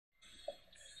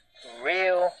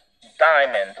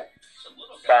Diamond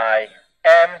by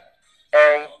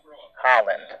M.A.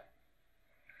 Holland.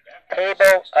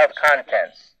 Table of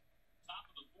Contents.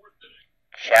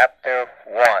 Chapter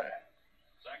 1.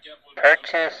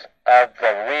 Purchase of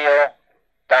the Real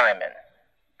Diamond.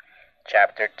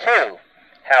 Chapter 2.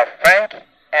 How Frank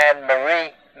and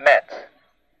Marie Met.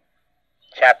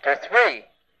 Chapter 3.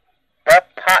 The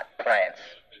Pot Plants.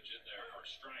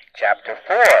 Chapter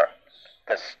 4.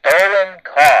 The Stolen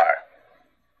Car.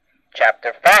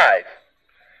 Chapter 5.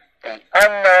 The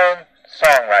Unknown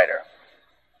Songwriter.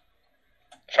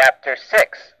 Chapter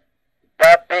 6.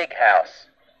 The Big House.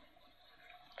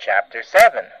 Chapter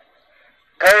 7.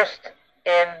 Ghost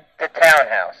in the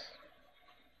Townhouse.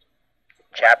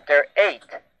 Chapter 8.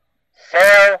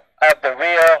 Sale of the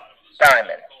Real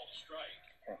Diamond.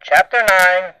 And Chapter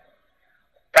 9.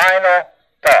 Final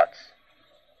Thoughts.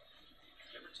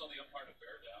 You ever tell the umpire to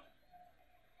bear down?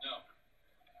 No.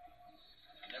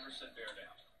 I never said bear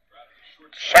down.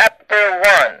 Chapter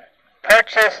 1.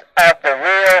 Purchase of the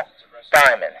Real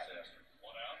Diamond.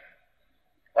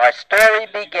 Our story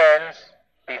begins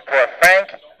before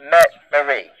Frank met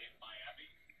Marie.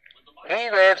 He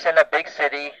lives in a big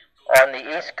city on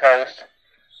the East Coast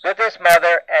with his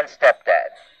mother and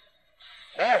stepdad.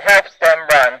 He helps them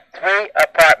run 3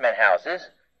 apartment houses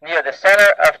near the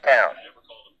center of town.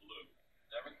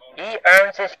 He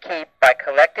earns his keep by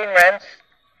collecting rents,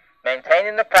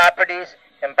 maintaining the properties,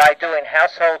 and by doing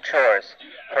household chores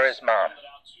for his mom.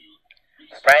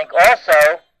 Frank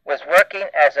also was working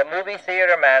as a movie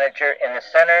theater manager in the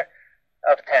center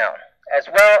of town, as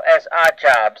well as odd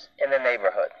jobs in the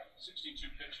neighborhood.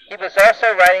 He was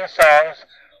also writing songs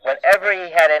whenever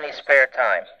he had any spare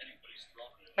time.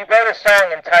 He wrote a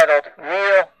song entitled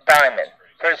Real Diamond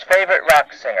for his favorite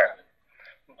rock singer,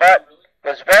 but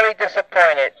was very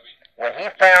disappointed when he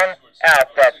found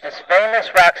out that this famous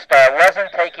rock star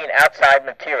wasn't taking outside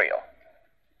material.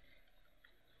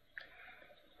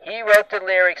 He wrote the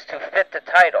lyrics to fit the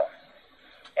title,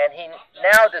 and he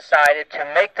now decided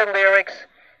to make the lyrics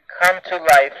come to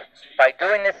life by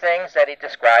doing the things that he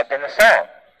described in the song.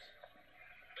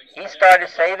 He started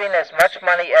saving as much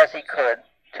money as he could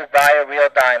to buy a real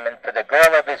diamond for the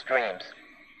girl of his dreams.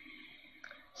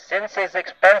 Since his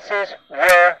expenses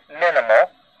were minimal,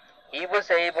 he was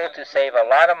able to save a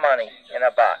lot of money in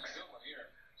a box.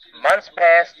 Months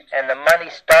passed and the money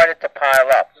started to pile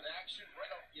up.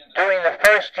 During the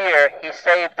first year, he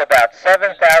saved about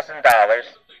 $7,000,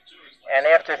 and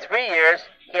after 3 years,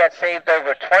 he had saved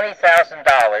over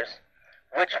 $20,000,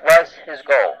 which was his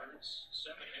goal.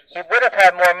 He would have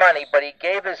had more money, but he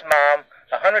gave his mom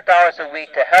 $100 a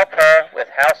week to help her with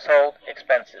household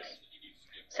expenses.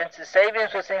 Since his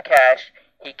savings was in cash,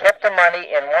 he kept the money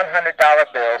in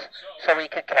 $100 bills so he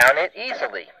could count it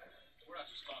easily.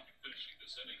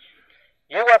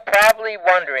 You are probably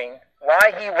wondering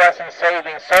why he wasn't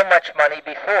saving so much money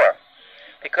before,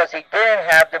 because he didn't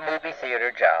have the movie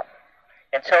theater job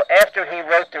until after he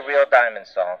wrote the Real Diamond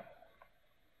song.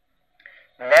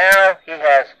 Now he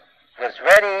was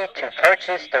ready to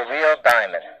purchase the real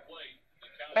diamond.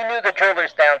 He knew the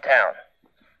jewelers downtown,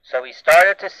 so he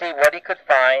started to see what he could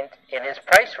find in his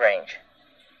price range.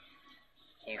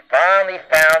 He finally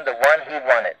found the one he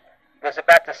wanted. It was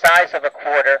about the size of a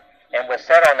quarter and was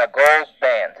set on a gold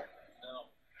band.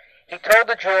 He told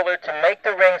the jeweler to make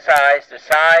the ring size the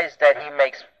size that he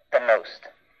makes the most.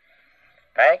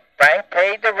 Frank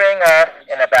paid the ring off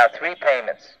in about 3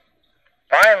 payments.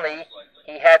 Finally,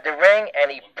 he had the ring and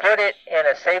he put it in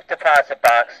a safe deposit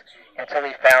box until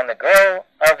he found the girl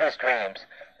of his dreams,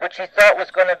 which he thought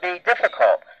was going to be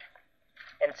difficult,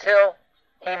 until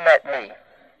he met me.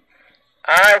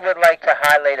 I would like to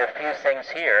highlight a few things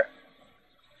here.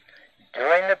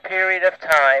 During the period of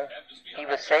time he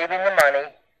was saving the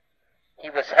money, he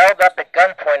was held up at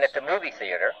gunpoint at the movie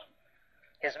theater.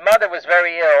 His mother was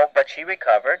very ill, but she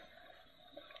recovered,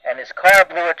 and his car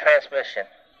blew a transmission.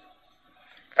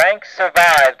 Frank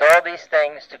survived all these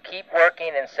things to keep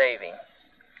working and saving.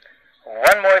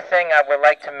 One more thing I would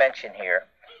like to mention here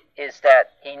is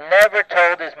that he never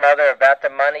told his mother about the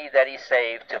money that he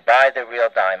saved to buy the real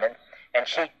diamond, and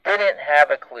she didn't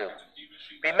have a clue.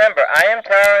 Remember, I am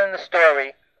telling the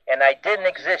story, and I didn't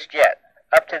exist yet,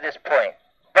 up to this point,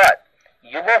 but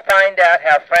you will find out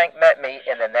how Frank met me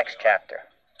in the next chapter.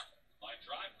 Line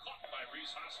drive caught by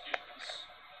Reese Hoskins.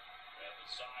 And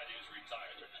the side is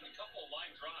retired. There have been a couple of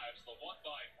line drives, the one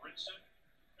by Brinson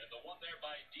and the one there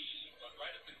by Dean, but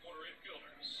right at the corner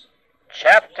infielders.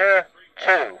 Chapter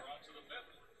 2.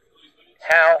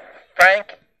 How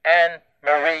Frank and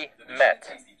Marie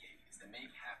met.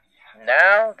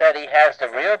 Now that he has the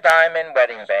real diamond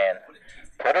wedding band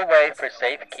put away for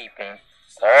safekeeping,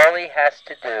 All he has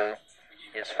to do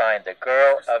is find the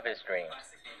girl of his dreams.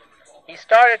 He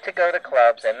started to go to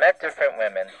clubs and met different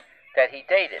women that he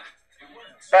dated,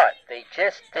 but they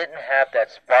just didn't have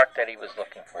that spark that he was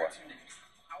looking for.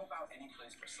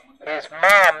 His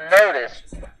mom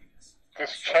noticed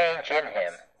this change in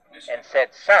him and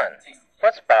said, "Son,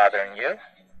 what's bothering you?"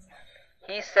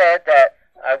 He said that,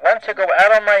 "I want to go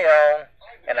out on my own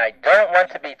and I don't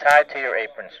want to be tied to your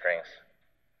apron strings."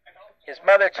 His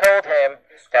mother told him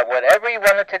that whatever he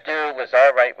wanted to do was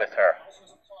all right with her.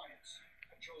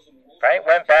 Frank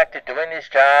went back to doing his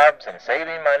jobs and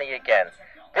saving money again.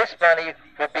 This money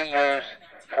would be used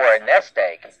for a nest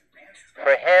egg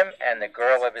for him and the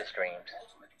girl of his dreams.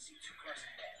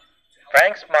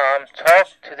 Frank's mom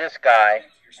talked to this guy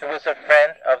who was a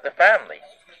friend of the family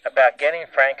about getting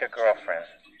Frank a girlfriend.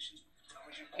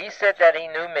 He said that he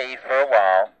knew me for a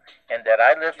while and that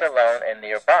I lived alone and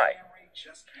nearby.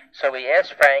 So he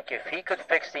asked Frank if he could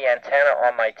fix the antenna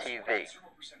on my TV.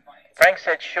 Frank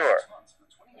said sure.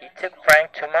 He took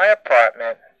Frank to my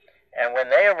apartment, and when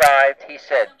they arrived, he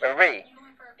said, "Marie,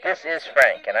 this is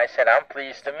Frank." And I said, "I'm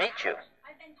pleased to meet you."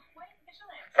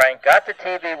 Frank got the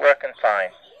TV working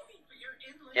fine.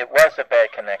 It was a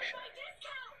bad connection.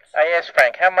 I asked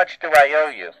Frank, "How much do I owe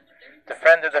you?" The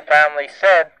friend of the family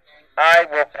said, "I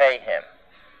will pay him."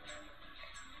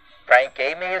 Frank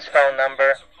gave me his phone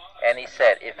number, and he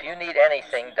said, "If you need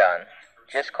anything done,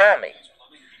 just call me."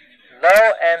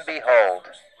 Lo and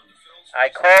behold, I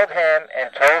called him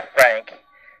and told Frank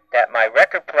that my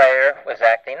record player was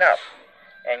acting up,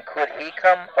 and could he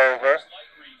come over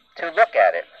to look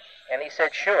at it? And he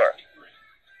said, sure.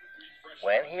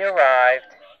 When he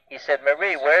arrived, he said,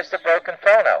 "Marie, where's the broken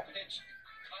phono?"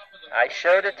 I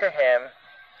showed it to him,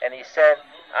 and he said,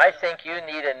 "I think you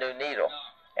need a new needle."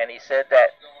 And he said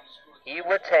that he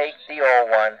would take the old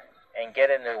one and get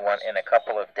a new one in a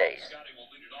couple of days.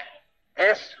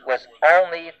 This was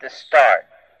only the start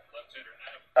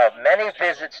of many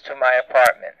visits to my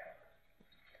apartment.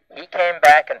 He came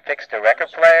back and fixed the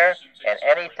record player and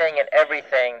anything and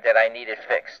everything that I needed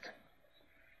fixed.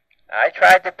 I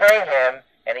tried to pay him,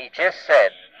 and he just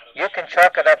said, "You can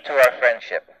chalk it up to our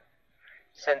friendship."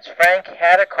 Since Frank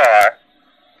had a car,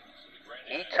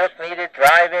 he took me to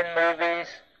drive-in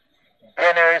movies,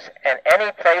 dinners, and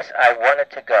any place I wanted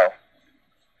to go.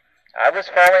 I was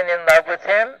falling in love with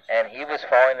him, and he was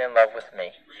falling in love with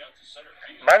me.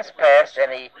 Months passed,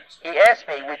 and he asked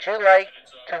me, "Would you like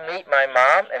to meet my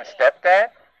mom and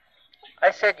stepdad?"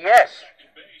 I said yes.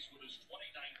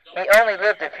 He only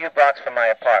lived a few blocks from my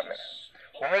apartment.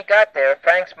 When we got there,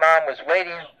 Frank's mom was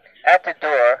waiting at the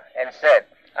door and said,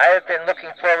 "I have been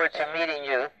looking forward to meeting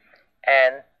you,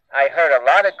 and I heard a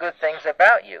lot of good things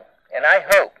about you, and I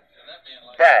hope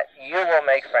that you will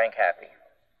make Frank happy."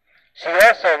 She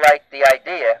also liked the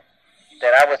idea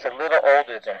that I was a little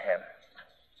older than him.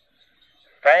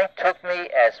 Frank took me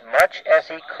as much as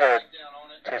he could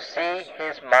to see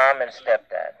his mom and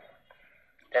stepdad.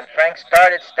 Then Frank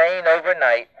started staying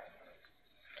overnight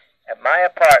at my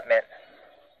apartment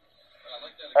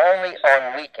only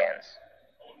on weekends.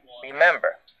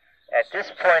 Remember, at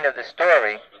this point of the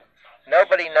story,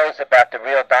 nobody knows about the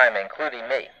real diamond, including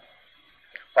me.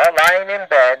 While lying in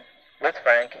bed with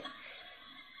Frank,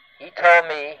 he told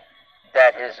me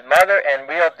that his mother and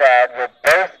real dad were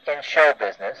both in show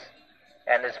business,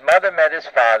 and his mother met his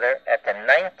father at the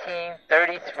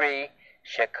 1933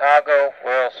 Chicago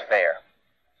World's Fair.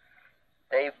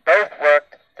 They both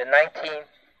worked the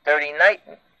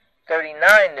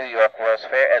 1939 New York World's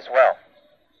Fair as well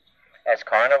as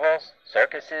carnivals,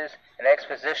 circuses, and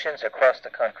expositions across the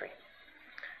country.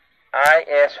 I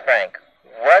asked Frank,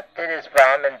 what did his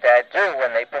mom and dad do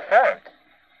when they performed?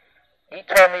 He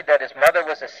told me that his mother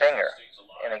was a singer,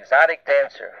 an exotic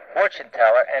dancer, fortune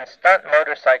teller, and stunt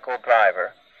motorcycle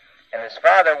driver, and his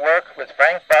father worked with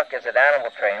Frank Buck as an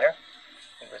animal trainer.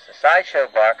 He was a sideshow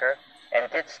barker and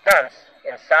did stunts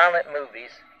in silent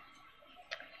movies,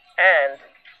 and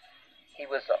he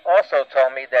was also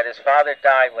told me that his father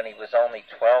died when he was only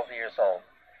 12 years old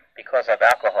because of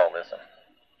alcoholism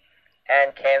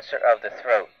and cancer of the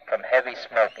throat from heavy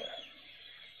smoking.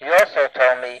 He also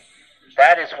told me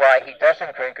that is why he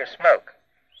doesn't drink or smoke.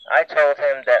 I told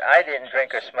him that I didn't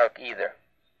drink or smoke either.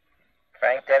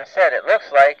 Frank then said, "It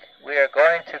looks like we are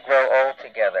going to grow old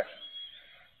together."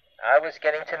 I was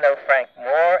getting to know Frank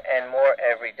more and more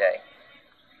every day.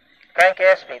 Frank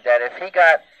asked me that if he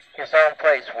got his own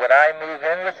place, would I move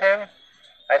in with him?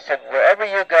 I said, "Wherever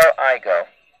you go, I go."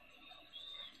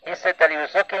 He said that he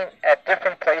was looking at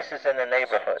different places in the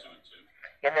neighborhood.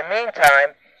 In the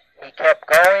meantime, he kept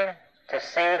going to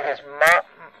see his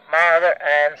mother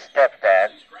and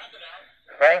stepdad.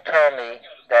 Frank told me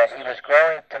that he was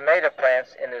growing tomato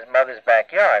plants in his mother's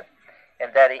backyard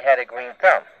and that he had a green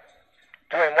thumb.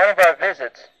 During one of our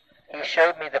visits, he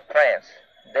showed me the plants.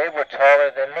 They were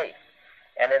taller than me,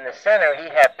 and in the center he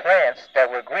had plants that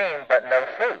were green but no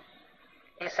fruit.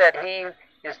 He said he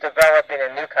is developing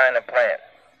a new kind of plant.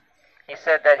 He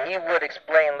said that he would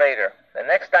explain later. The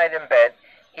next night in bed,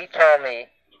 he told me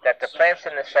that the plants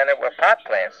in the center were pot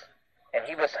plants, and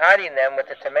he was hiding them with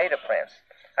the tomato plants.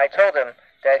 I told him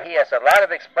that he has a lot of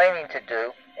explaining to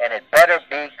do, and it better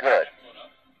be good.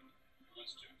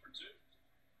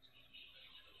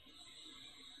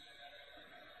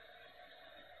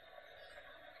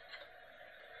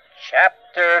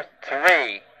 Chapter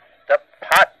 3, The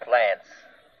Pot Plants.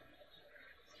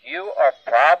 You are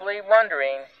probably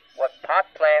wondering what pot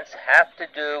plants have to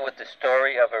do with the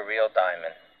story of a real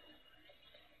diamond.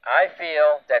 I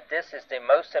feel that this is the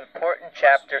most important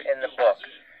chapter in the book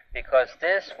because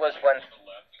this was when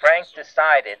Frank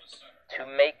decided to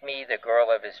make me the girl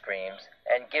of his dreams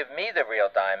and give me the real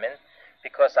diamond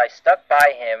because I stuck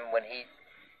by him when he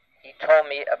told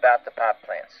me about the pot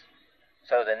plants.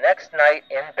 So the next night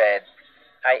in bed,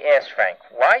 I asked Frank,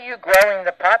 "Why are you growing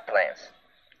the pot plants?"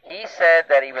 He said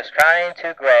that he was trying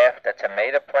to graft a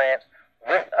tomato plant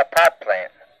with a pot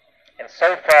plant, and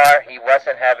so far he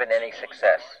wasn't having any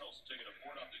success.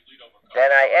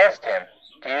 Then I asked him,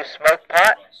 "Do you smoke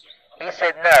pot?" He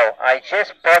said, "No, I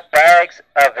just bought bags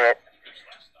of it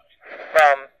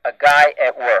from a guy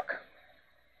at work,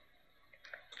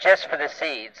 just for the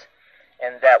seeds,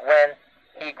 and that when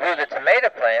he grew the tomato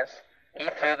plants, he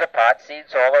threw the pot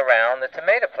seeds all around the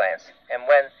tomato plants, and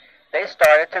when they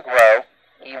started to grow,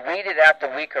 he weeded out the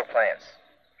weaker plants."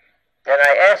 Then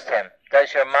I asked him,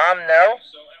 "Does your mom know?"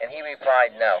 And he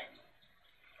replied, "No."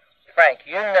 Frank,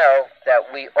 you know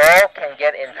that we all can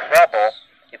get in trouble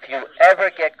if you ever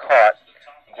get caught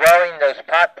growing those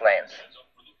pot plants.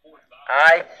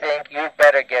 I think you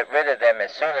better get rid of them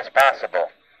as soon as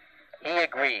possible. He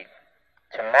agreed.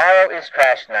 Tomorrow is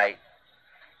trash night,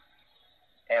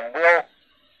 and we'll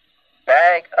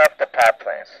bag up the pot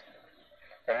plants.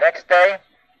 The next day,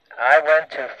 I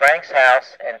went to Frank's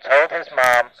house and told his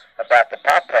mom about the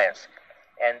pot plants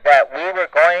and that we were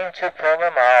going to pull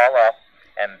them all up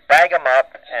and bag them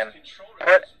up and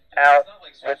put out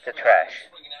with the trash.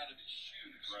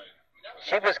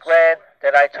 She was glad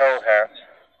that I told her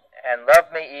and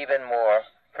loved me even more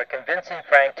for convincing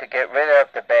Frank to get rid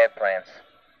of the bad plants.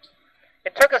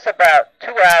 It took us about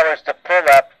 2 hours to pull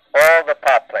up all the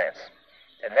pot plants.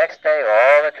 The next day,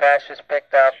 all the trash was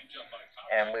picked up,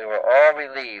 and we were all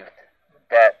relieved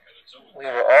that we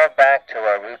were all back to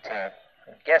our routine.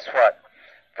 And guess what?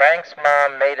 Frank's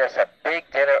mom made us a big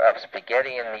dinner of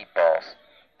spaghetti and meatballs,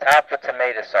 topped with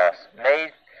tomato sauce,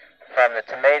 made from the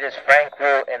tomatoes Frank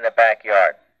grew in the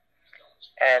backyard.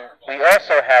 And we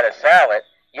also had a salad,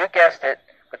 you guessed it,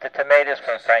 with the tomatoes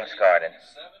from Frank's garden.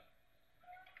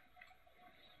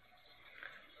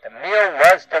 The meal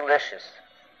was delicious.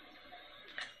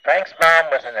 Frank's mom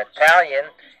was an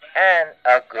Italian and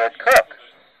a good cook.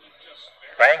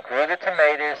 Frank grew the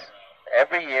tomatoes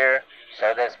every year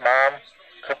so that his mom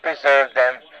could preserve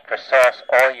them for sauce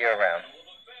all year round.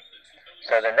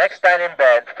 So the next night in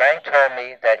bed, Frank told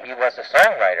me that he was a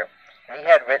songwriter and he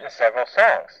had written several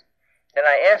songs. Then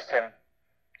I asked him,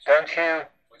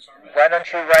 why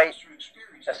don't you write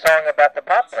a song about the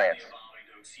pot plants?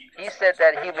 He said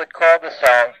that he would call the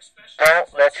song,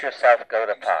 "Don't Let Yourself Go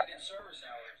to Pot."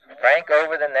 Frank,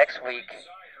 over the next week,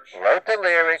 wrote the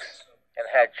lyrics and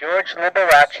had George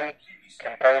Liberace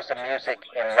compose the music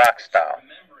in rock style.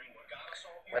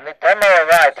 When the demo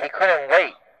arrived, he couldn't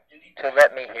wait to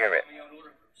let me hear it.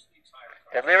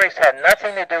 The lyrics had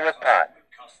nothing to do with pot.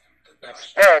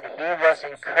 Instead, he was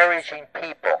encouraging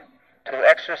people to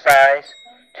exercise,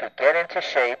 to get into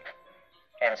shape,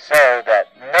 and so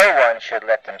that no one should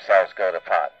let themselves go to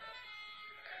pot.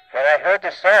 When I heard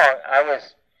the song, I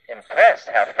was impressed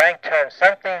how Frank turned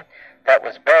something that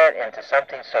was bad into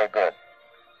something so good.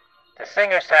 The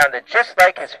singer sounded just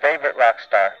like his favorite rock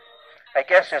star. I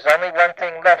guess there's only one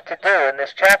thing left to do in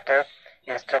this chapter,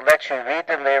 is to let you read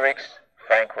the lyrics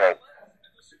Frank wrote.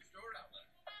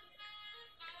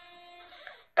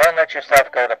 Don't let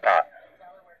yourself go to pot.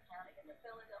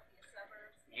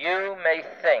 You may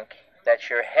think that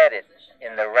you're headed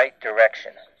in the right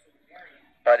direction,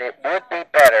 but it would be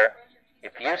better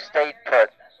if you stayed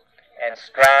put and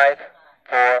strive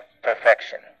for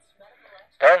perfection.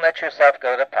 Don't let yourself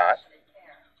go to pot,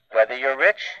 whether you're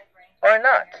rich or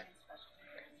not.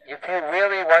 If you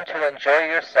really want to enjoy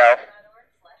yourself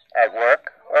at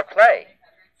work or play,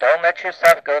 don't let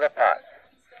yourself go to pot.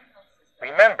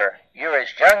 Remember, you're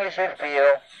as young as you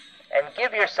feel and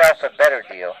give yourself a better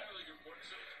deal.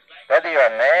 Whether you're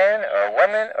a man or a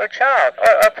woman or child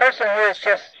or a person who is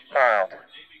just mild,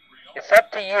 it's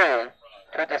up to you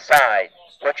to decide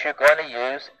what you're going to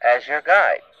use as your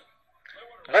guide.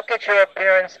 Look at your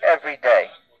appearance every day.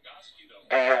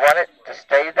 Do you want it to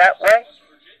stay that way?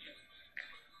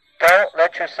 Don't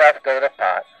let yourself go to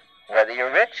pot, whether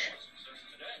you're rich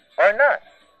or not.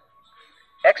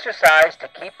 Exercise to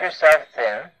keep yourself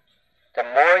thin. The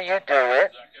more you do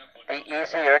it, the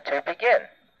easier to begin.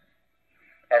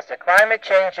 As the climate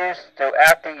changes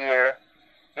throughout the year,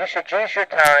 you should use your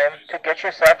time to get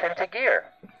yourself into gear.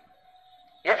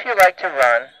 If you like to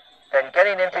run, then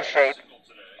getting into shape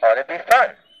ought to be fun.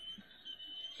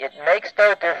 It makes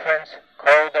no difference,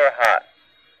 cold or hot.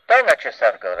 Don't let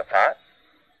yourself go to pot,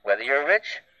 whether you're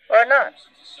rich or not.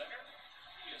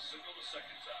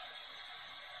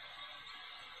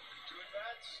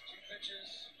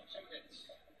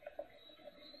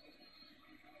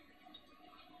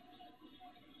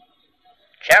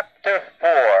 Chapter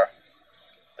 4,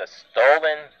 The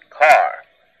Stolen Car.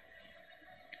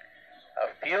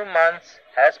 A few months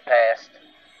has passed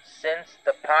since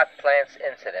the pot plants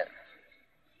incident.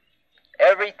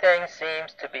 Everything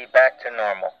seems to be back to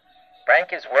normal.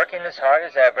 Frank is working as hard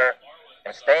as ever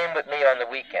and staying with me on the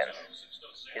weekends.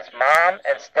 His mom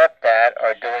and stepdad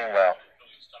are doing well.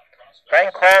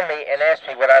 Frank called me and asked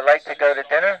me would I like to go to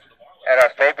dinner at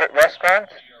our favorite restaurant.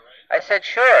 I said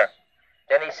sure.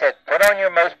 Then he said, put on your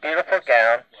most beautiful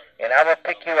gown, and I will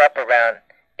pick you up around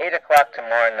 8 o'clock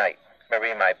tomorrow night,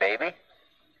 Marie, my baby.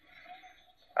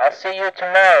 I'll see you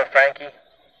tomorrow, Frankie.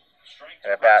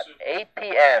 At about 8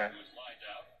 p.m.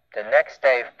 the next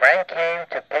day, Frank came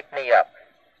to pick me up.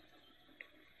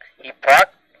 He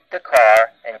parked the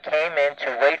car and came in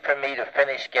to wait for me to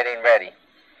finish getting ready.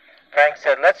 Frank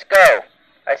said, let's go.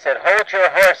 I said, hold your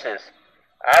horses.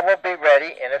 I will be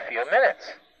ready in a few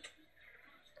minutes.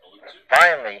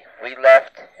 Finally, we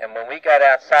left, and when we got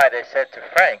outside, I said to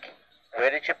Frank, where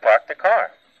did you park the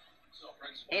car?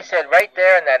 He said, right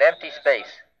there in that empty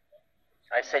space.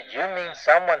 I said, you mean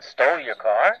someone stole your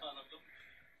car?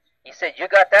 He said, you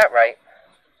got that right.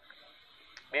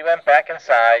 We went back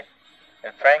inside,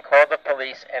 and Frank called the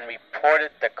police and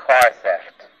reported the car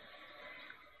theft.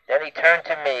 Then he turned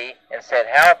to me and said,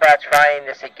 how about trying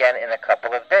this again in a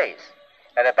couple of days,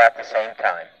 at about the same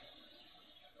time?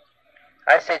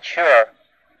 I said, sure,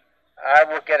 I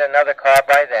will get another car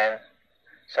by then.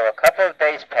 So a couple of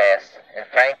days passed, and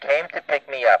Frank came to pick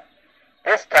me up.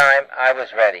 This time, I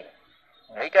was ready.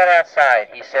 When we got outside,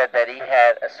 he said that he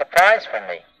had a surprise for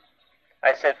me.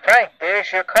 I said, Frank,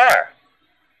 there's your car.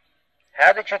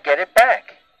 How did you get it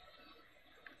back?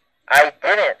 I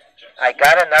didn't. I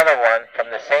got another one from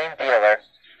the same dealer,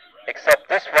 except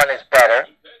this one is better.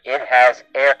 It has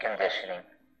air conditioning.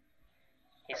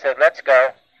 He said, let's go.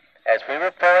 As we were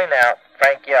pulling out,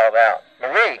 Frank yelled out,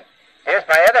 Marie, there's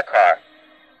my other car.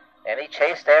 And he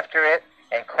chased after it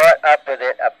and caught up with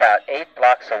it about 8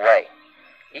 blocks away.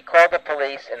 He called the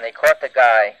police and they caught the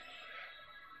guy.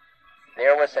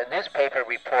 There was a newspaper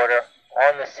reporter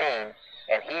on the scene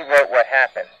and he wrote what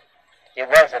happened. It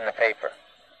was in the paper.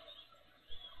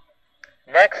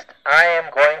 Next, I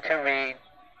am going to read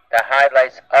the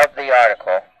highlights of the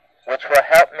article, which will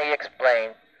help me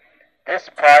explain this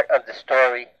part of the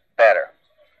story better.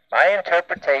 My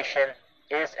interpretation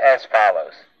is as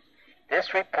follows.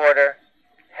 This reporter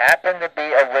happened to be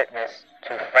a witness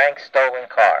to Frank's stolen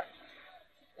car.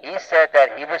 He said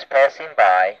that he was passing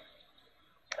by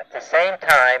at the same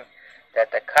time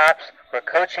that the cops were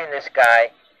coaching this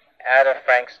guy out of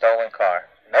Frank's stolen car.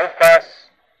 No fuss,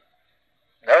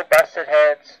 no busted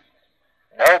heads,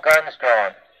 no guns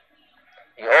drawn.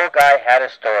 The old guy had a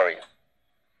story.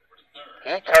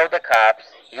 He told the cops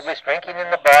he was drinking in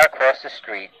the bar across the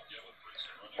street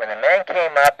when a man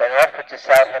came up and offered to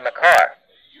sell him a car.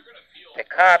 The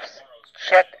cops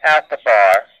checked out the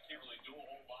bar.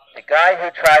 The guy who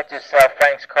tried to sell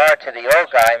Frank's car to the old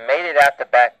guy made it out the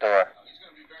back door.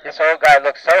 This old guy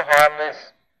looked so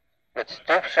harmless, with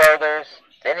stooped shoulders,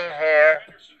 thinning hair,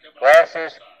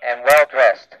 glasses, and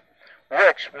well-dressed,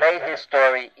 which made his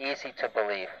story easy to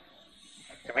believe.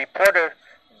 The reporter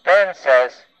then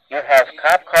says you have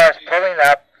cop cars pulling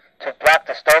up to block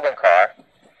the stolen car,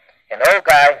 an old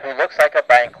guy who looks like a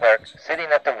bank clerk sitting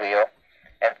at the wheel,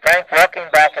 and Frank walking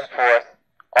back and forth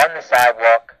on the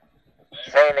sidewalk,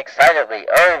 saying excitedly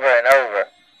over and over,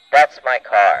 "That's my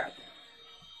car."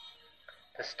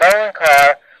 The stolen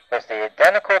car was the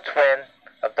identical twin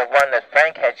of the one that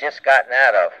Frank had just gotten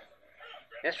out of.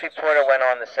 This reporter went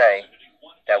on to say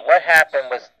that what happened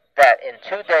was that in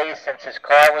 2 days since his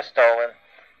car was stolen,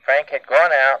 Frank had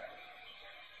gone out,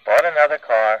 bought another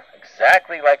car,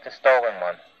 exactly like the stolen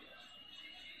one.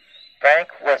 Frank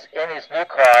was in his new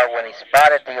car when he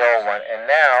spotted the old one, and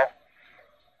now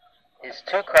his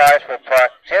two cars were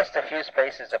parked just a few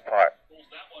spaces apart.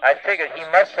 I figured he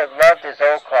must have loved his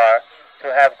old car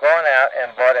to have gone out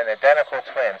and bought an identical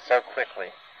twin so quickly.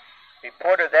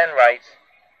 Reporter then writes,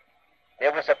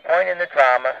 there was a point in the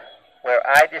drama where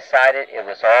I decided it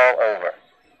was all over.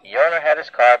 The owner had his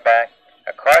car back,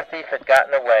 a car thief had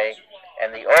gotten away,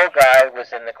 and the old guy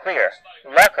was in the clear.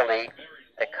 Luckily,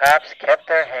 the cops kept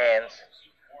their hands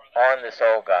on this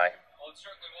old guy.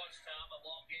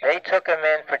 They took him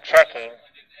in for checking.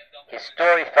 His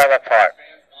story fell apart.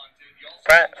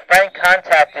 Frank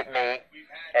contacted me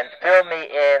and filled me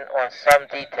in on some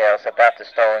details about the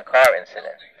stolen car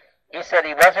incident. He said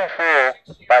he wasn't fooled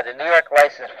by the New York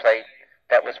license plate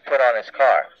that was put on his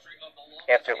car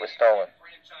after it was stolen.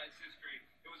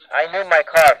 I knew my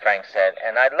car, Frank said,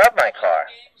 and I love my car.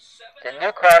 The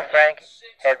new car Frank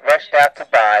had rushed out to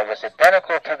buy was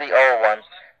identical to the old one,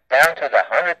 down to the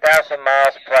 100,000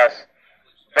 miles plus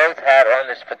both had on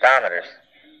their speedometers.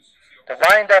 The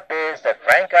wind-up is that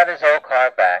Frank got his old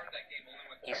car back.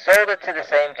 He sold it to the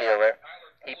same dealer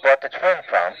he bought the twin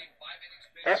from.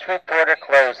 This reporter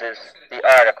closes the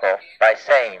article by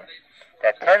saying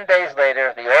that 10 days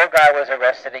later, the old guy was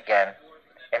arrested again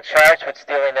and charged with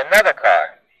stealing another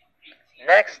car.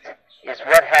 Next is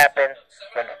what happened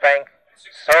when Frank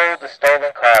sold the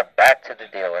stolen car back to the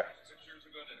dealer.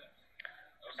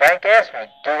 Frank asked me,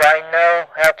 do I know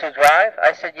how to drive?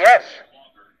 I said yes.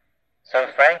 So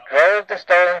Frank drove the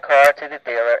stolen car to the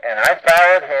dealer, and I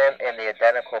followed him in the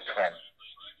identical twin.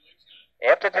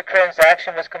 After the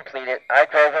transaction was completed, I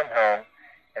drove him home,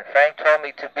 and Frank told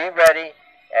me to be ready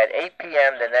at 8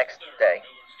 p.m. the next day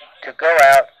to go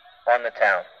out on the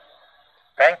town.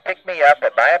 Frank picked me up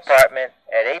at my apartment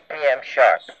at 8 p.m.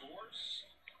 sharp.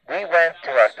 We went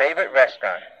to our favorite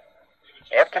restaurant.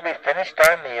 After we finished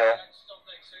our meal,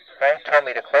 Frank told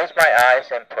me to close my eyes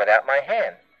and put out my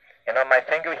hand, and on my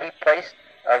finger he placed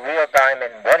a real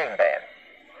diamond wedding band.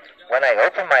 When I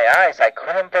opened my eyes, I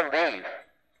couldn't believe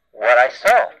what I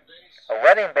saw. A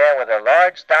wedding band with a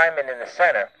large diamond in the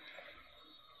center.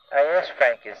 I asked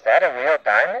Frank, is that a real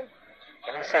diamond?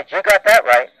 And he said, you got that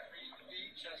right.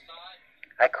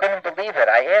 I couldn't believe it.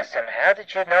 I asked him, how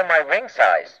did you know my ring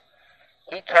size?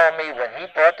 He told me when he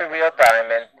bought the real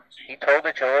diamond, he told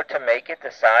the jeweler to make it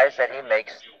the size that he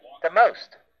makes the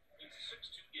most.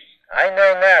 I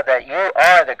know now that you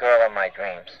are the girl of my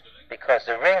dreams, because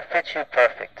the ring fits you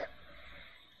perfect.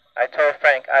 I told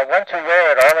Frank, I want to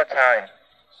wear it all the time.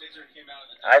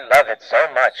 I love it so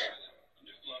much.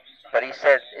 But he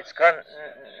said, it's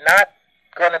not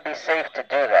going to be safe to do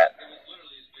that.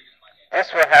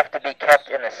 This will have to be kept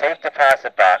in a safe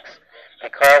deposit box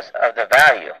because of the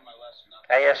value.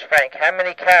 I asked Frank, how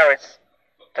many carats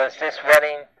does this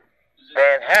wedding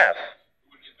band have?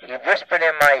 He whispered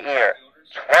in my ear,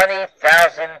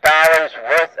 $20,000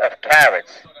 worth of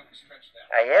carats.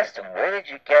 I asked him, where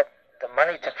did you get the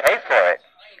money to pay for it?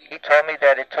 He told me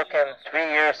that it took him 3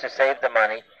 years to save the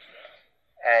money,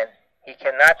 and he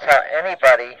cannot tell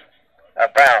anybody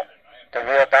about the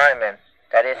real diamond,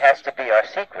 that it has to be our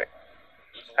secret.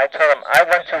 I told him I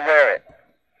want to wear it.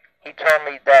 He told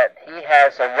me that he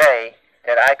has a way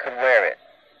that I could wear it.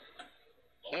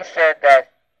 He said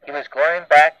that he was going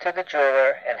back to the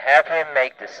jeweler and have him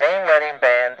make the same wedding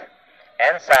band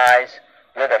and size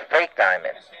with a fake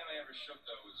diamond.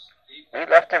 We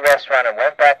left the restaurant and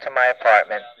went back to my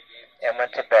apartment and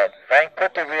went to bed. Frank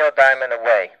put the real diamond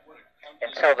away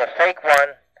until the fake one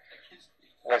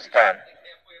was done.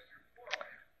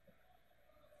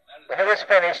 When it was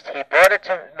finished, he brought it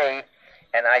to me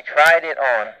and I tried it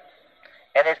on,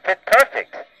 and it fit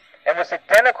perfect and was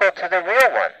identical to the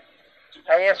real one.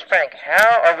 I asked Frank,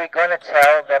 how are we going to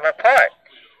tell them apart?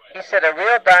 He said a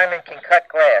real diamond can cut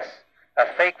glass. A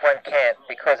fake one can't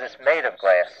because it's made of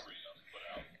glass.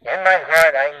 In my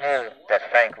heart, I knew that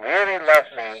Frank really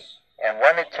loved me and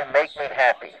wanted to make me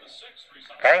happy.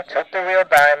 Frank took the real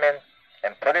diamond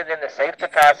and put it in the safe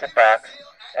deposit box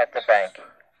at the bank.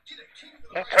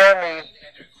 He told me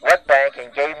what bank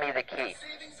and gave me the key.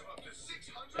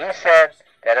 He said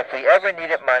that if we ever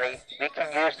needed money, we can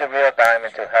use the real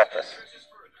diamond to help us.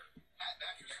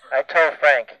 I told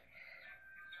Frank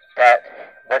that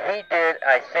what he did,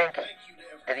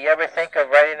 did he ever think of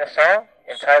writing a song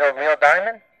entitled Real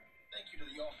Diamond?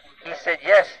 He said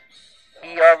yes,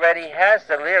 he already has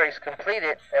the lyrics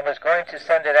completed and was going to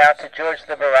send it out to George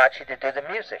Liberace to do the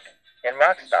music in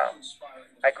rock style.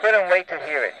 I couldn't wait to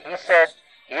hear it. He said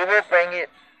he will bring it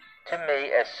to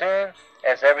me as soon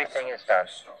as everything is done.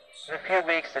 In a few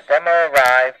weeks, the demo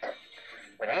arrived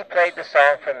When he played the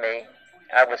song for me,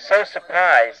 I was so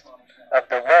surprised of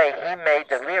the way he made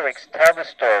the lyrics tell the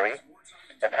story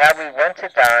of how we went to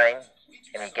dine,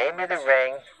 and he gave me the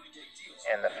ring,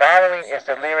 and the following is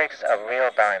the lyrics of Real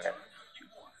Diamond.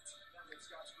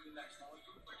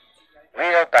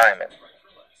 Real Diamond.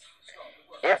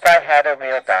 If I had a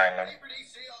real diamond,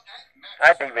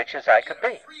 I'd be rich as I could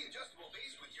be.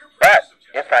 But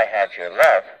if I had your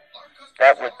love,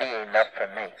 that would be enough for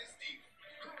me.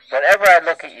 Whenever I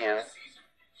look at you,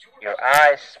 your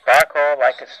eyes sparkle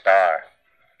like a star.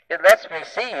 It lets me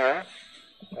see you,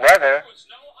 whether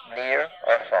near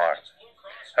or far.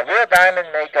 A real diamond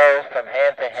may go from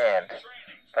hand to hand,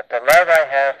 but the love I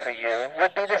have for you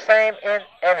would be the same in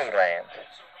any land.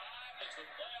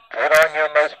 Put on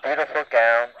your most beautiful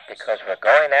gown, because we're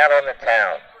going out on the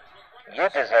town. You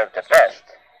deserve the best,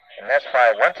 and that's why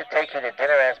I want to take you to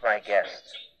dinner as my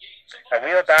guest. A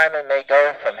real diamond may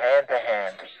go from hand to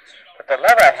hand, but the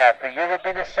love I have for you would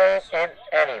be the same in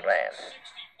any land.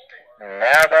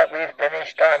 Now that we've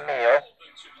finished our meal,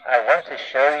 I want to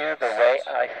show you the way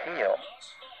I feel.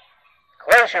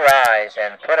 Close your eyes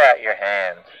and put out your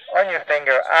hand. On your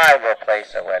finger I will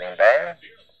place a wedding band.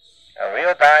 A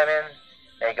real diamond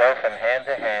may go from hand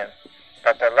to hand,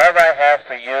 but the love I have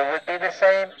for you would be the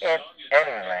same in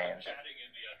any land.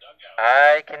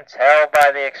 I can tell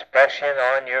by the expression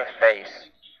on your face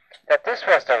that this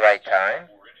was the right time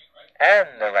and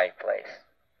the right place.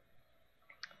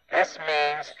 This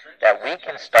means that we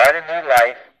can start a new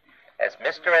life as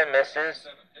Mr. and Mrs.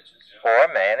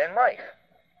 or man and wife.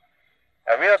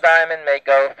 A real diamond may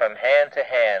go from hand to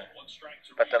hand,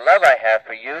 but the love I have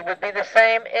for you would be the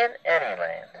same in any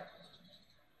land.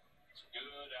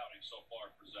 Good outing so far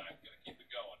for Zach. Gonna keep it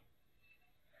going.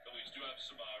 Phillies do have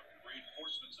some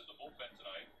reinforcements in the bullpen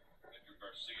tonight. Edgar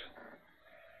Garcia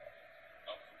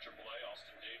up from AAA.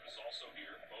 Austin Davis also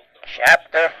here. Both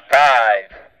Chapter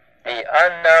 5. The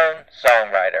Unknown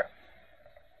Songwriter.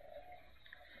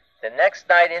 The next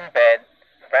night in bed,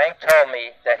 Frank told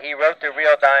me that he wrote the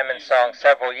Real Diamond song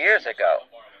several years ago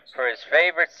for his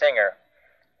favorite singer,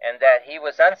 and that he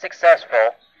was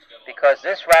unsuccessful because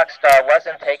this rock star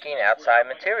wasn't taking outside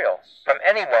material from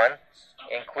anyone,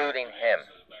 including him.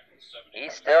 He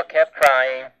still kept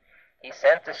trying. He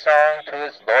sent the song to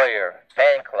his lawyer,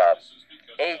 fan club,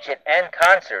 agent, and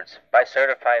concerts by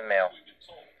certified mail.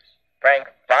 Frank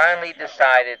finally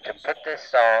decided to put this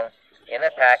song in a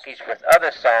package with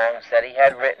other songs that he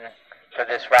had written for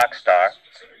this rock star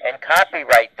and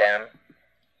copyright them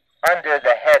under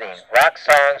the heading Rock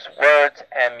Songs, Words,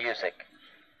 and Music.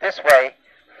 This way,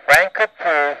 Frank could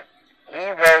prove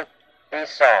he wrote these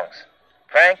songs.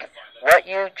 Frank, what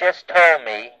you just told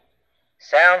me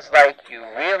sounds like you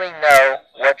really know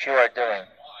what you are doing.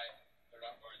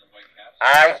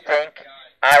 I think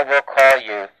I will call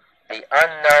you the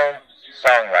Unknown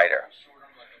Songwriter,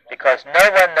 because no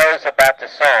one knows about the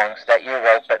songs that you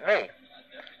wrote but me.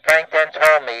 Frank then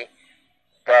told me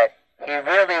that he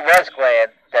really was glad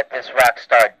that this rock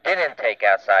star didn't take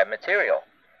outside material,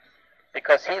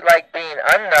 because he liked being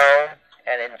unknown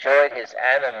and enjoyed his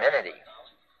anonymity.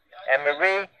 And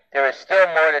Marie, there is still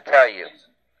more to tell you.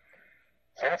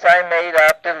 Since I made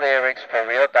up the lyrics for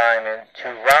Real Diamond to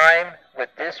rhyme with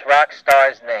this rock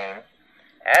star's name,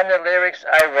 and the lyrics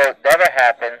I wrote never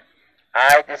happened,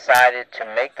 I decided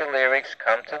to make the lyrics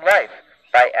come to life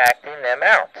by acting them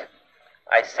out.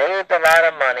 I saved a lot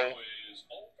of money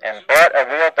and bought a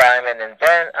real diamond, and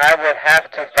then I would have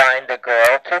to find a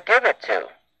girl to give it to.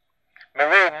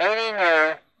 Marie, meeting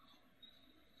you,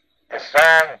 the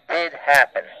song did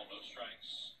happen.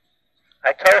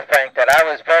 I told Frank that I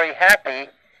was very happy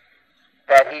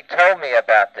that he told me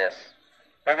about this.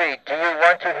 Marie, do you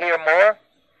want to hear more?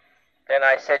 Then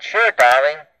I said, sure,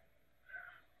 darling.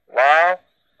 While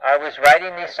I was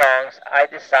writing these songs, I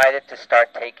decided to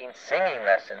start taking singing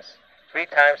lessons 3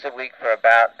 times a week for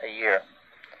about a year,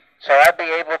 so I'd be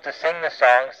able to sing the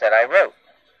songs that I wrote.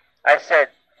 I said,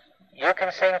 you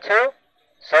can sing too?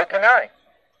 So can I.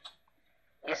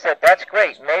 He said, that's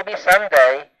great. Maybe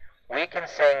someday we can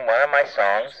sing one of my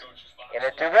songs in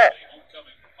a duet.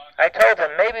 I told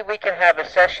him maybe we can have a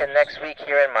session next week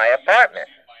here in my apartment.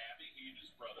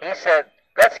 He said,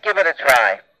 let's give it a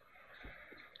try.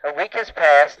 A week has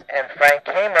passed, and Frank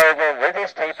came over with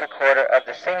his tape recorder of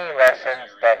the singing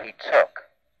lessons that he took.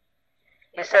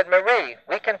 He said, Marie,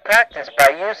 we can practice by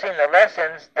using the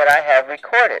lessons that I have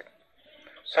recorded.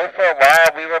 So for a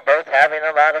while we were both having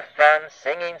a lot of fun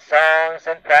singing songs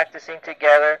and practicing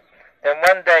together. Then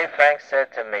one day Frank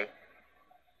said to me,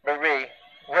 Marie,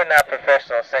 we're not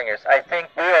professional singers. I think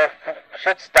we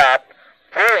should stop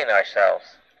fooling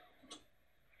ourselves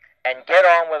and get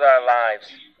on with our lives.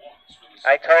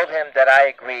 I told him that I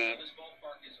agreed,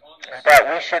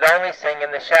 that we should only sing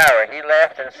in the shower. He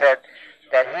laughed and said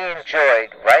that he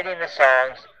enjoyed writing the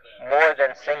songs more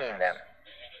than singing them.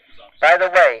 By the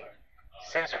way,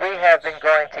 since we have been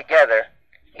going together,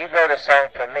 he wrote a song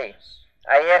for me.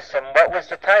 I asked him what was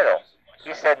the title.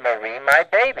 He said, Marie, My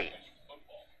Baby,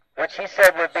 which he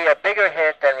said would be a bigger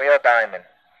hit than Real Diamond.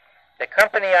 The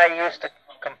company I used to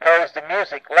compose the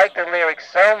music liked the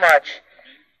lyrics so much,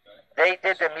 they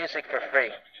did the music for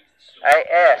free. I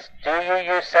asked, do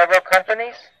you use several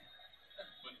companies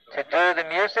to do the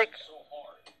music?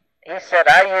 He said,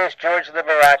 I use George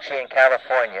Liberace in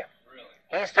California.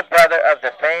 He's the brother of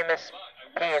the famous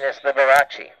pianist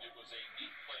Liberace.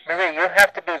 Marie, you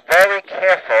have to be very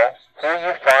careful who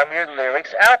you farm your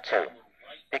lyrics out to,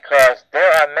 because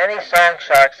there are many song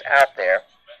sharks out there,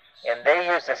 and they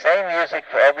use the same music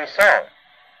for every song.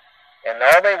 And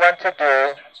all they want to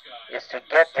do is to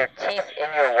get their teeth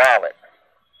in your wallet.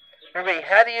 Marie,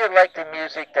 how do you like the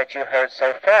music that you heard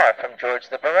so far from George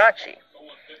Liberace?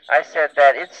 I said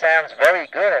that it sounds very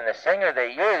good, and the singer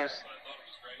they use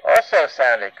also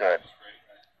sounded good.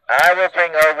 I will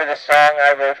bring over the song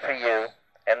I wrote for you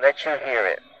and let you hear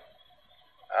it.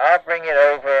 I'll bring it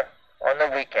over on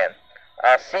the weekend.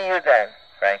 I'll see you then,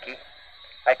 Frankie.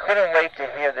 I couldn't wait to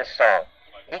hear this song.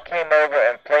 He came over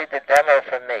and played the demo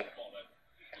for me.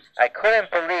 I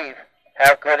couldn't believe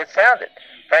how good it sounded.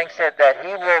 Frank said that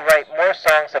he will write more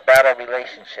songs about our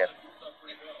relationship.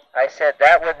 I said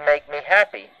that would make me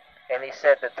happy, and he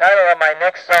said the title of my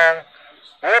next song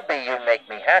will be You Make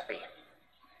Me Happy.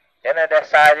 Then I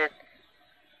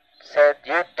said,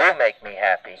 you do make me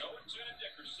happy.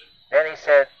 Then he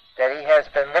said that he has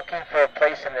been looking for a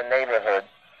place in the neighborhood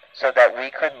so that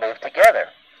we could move together.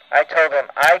 I told him,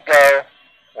 I go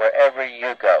wherever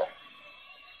you go.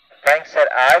 Frank said,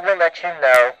 I will let you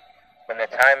know when the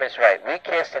time is right. We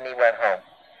kissed and he went home.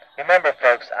 Remember,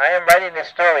 folks, I am writing this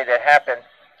story that happened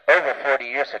over 40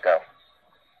 years ago.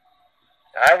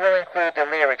 I will include the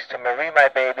lyrics to Marie, My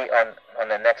Baby on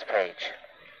the next page.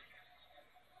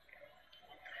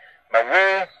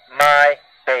 Marie, my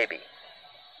baby.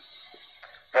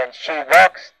 When she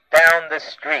walks down the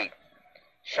street,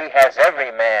 she has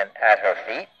every man at her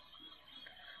feet.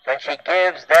 When she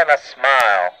gives them a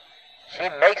smile, she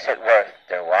makes it worth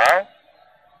their while.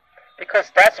 Because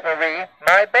that's Marie,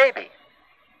 my baby.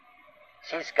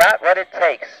 She's got what it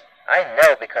takes. I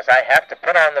know, because I have to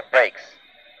put on the brakes.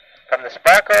 From the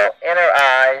sparkle in her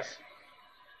eyes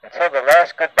until the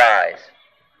last goodbyes.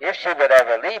 If she would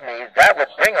ever leave me, that would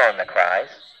bring on the cries.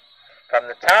 From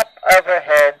the top of her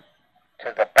head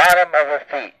to the bottom of her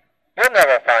feet, you'll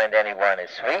never find anyone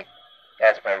as sweet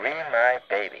as Marie, my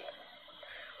baby.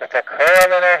 With a curl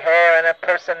in her hair and a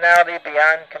personality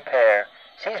beyond compare,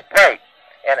 she's bright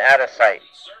and out of sight.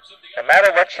 No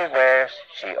matter what she wears,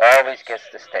 she always gets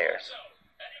the stares.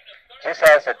 Just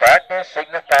as the darkness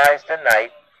signifies the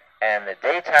night and the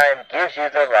daytime gives you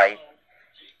the light,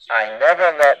 I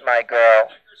never let my girl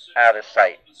out of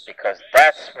sight, because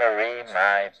that's Marie,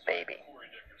 my baby.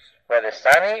 Whether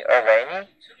sunny or rainy,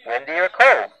 windy or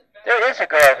cold, there is a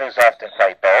girl who's often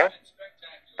quite bold.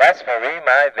 That's Marie,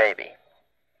 my baby.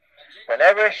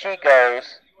 Whenever she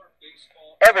goes,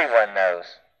 everyone knows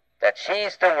that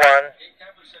she's the one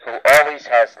who always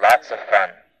has lots of fun.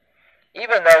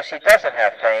 Even though she doesn't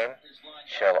have fame,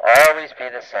 she'll always be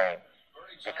the same,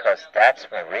 because that's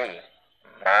Marie,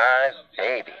 my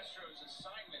baby.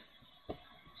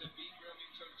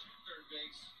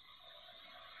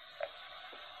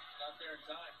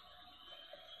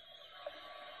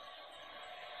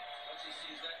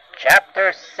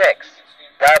 Chapter 6,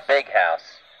 The Big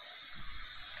House.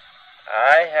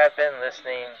 I have been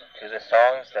listening to the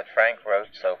songs that Frank wrote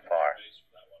so far,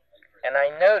 and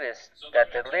I noticed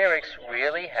that the lyrics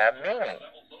really have meaning,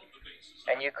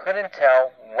 and you couldn't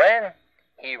tell when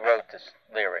he wrote the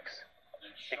lyrics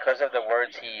because of the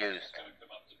words he used.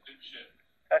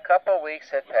 A couple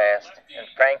weeks had passed, and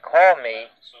Frank called me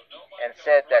and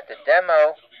said that the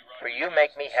demo for You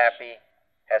Make Me Happy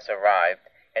has arrived,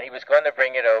 and he was going to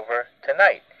bring it over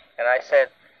tonight. And I said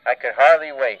I could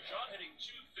hardly wait.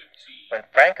 When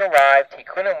Frank arrived, he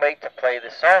couldn't wait to play the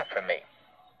song for me.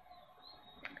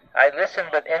 I listened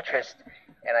with interest,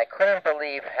 and I couldn't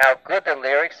believe how good the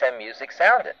lyrics and music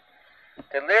sounded.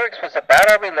 The lyrics was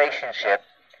about our relationship,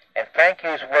 and Frank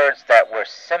used words that were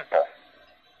simple.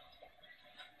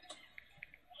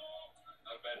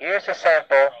 Here's a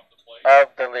sample of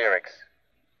the lyrics.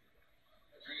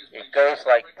 It goes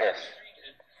like this.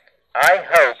 I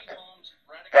hoped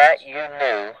that you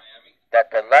knew that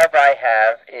the love I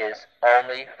have is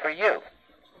only for you.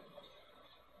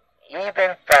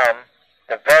 Even from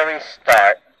the very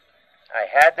start, I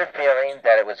had the feeling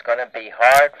that it was going to be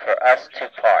hard for us to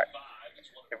part.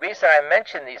 The reason I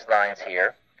mention these lines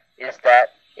here is that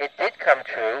it did come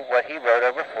true what he wrote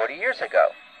over 40 years ago.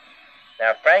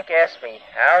 Now, Frank asked me,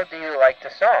 how do you like the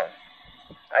song?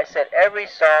 I said, every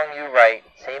song you write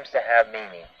seems to have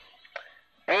meaning.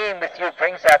 Being with you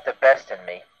brings out the best in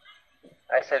me.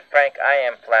 I said, Frank, I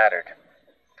am flattered.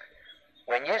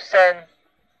 When you send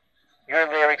your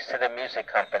lyrics to the music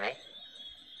company,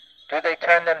 do they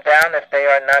turn them down if they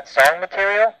are not song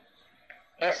material?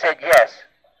 He said, yes,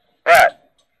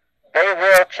 but they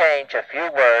will change a few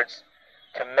words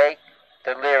to make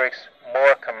the lyrics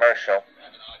more commercial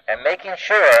and making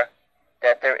sure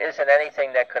that there isn't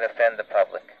anything that could offend the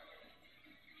public.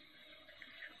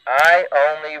 I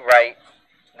only write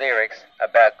lyrics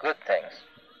about good things.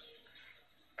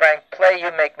 Frank, play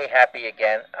You Make Me Happy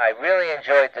Again. I really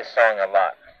enjoyed this song a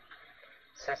lot.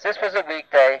 Since this was a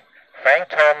weekday, Frank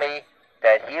told me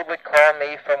that he would call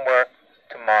me from work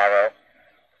tomorrow,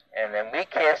 and then we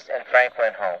kissed and Frank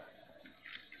went home.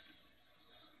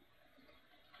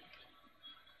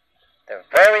 The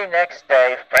very next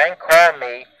day, Frank called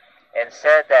me and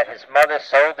said that his mother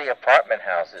sold the apartment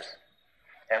houses,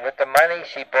 and with the money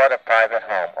she bought a private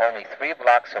home, only 3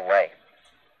 blocks away.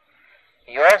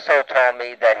 He also told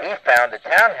me that he found a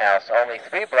townhouse only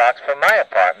 3 blocks from my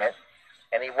apartment,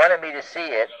 and he wanted me to see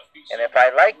it, and if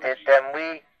I liked it, then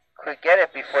we could get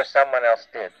it before someone else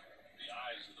did.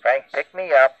 Frank picked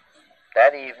me up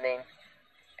that evening,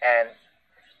 and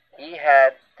he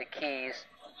had the keys,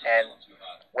 and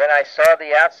when I saw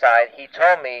the outside, he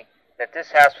told me that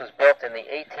this house was built in the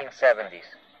 1870s.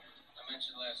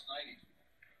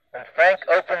 When Frank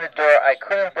opened the door, I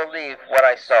couldn't believe what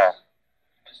I saw.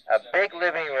 A big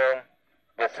living room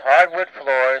with hardwood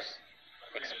floors,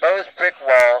 exposed brick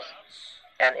walls,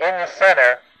 and in the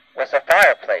center was a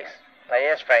fireplace. I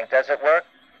asked Frank, does it work?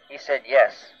 He said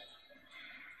yes.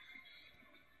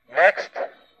 Next,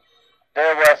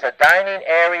 there was a dining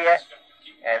area,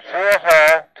 and through a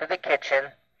hall to the kitchen,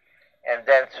 and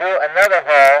then through another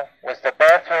hall was the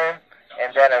bathroom,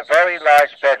 and then a very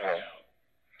large bedroom.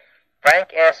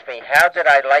 Frank asked me, how did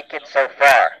I like it so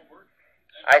far?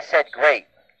 I said, great.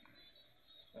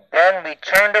 Then we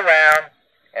turned around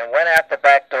and went out the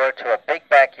back door to a big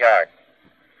backyard.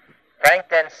 Frank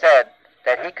then said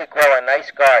that he could grow a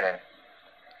nice garden,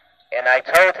 and I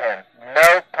told him,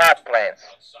 no pot plants.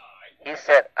 He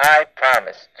said, I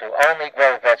promise to only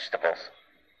grow vegetables.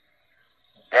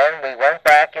 Then we went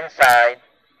back inside,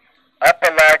 up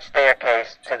a large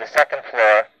staircase to the second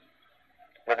floor,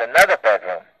 with another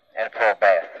bedroom and full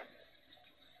bath.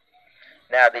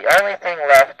 Now the only thing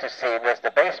left to see was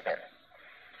the basement.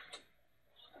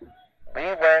 We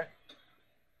went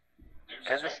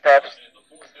to the steps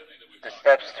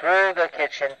through the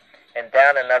kitchen and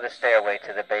down another stairway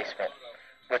to the basement,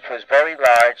 which was very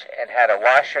large and had a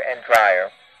washer and dryer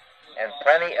and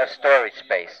plenty of storage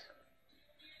space.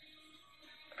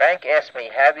 Frank asked me,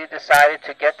 have you decided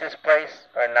to get this place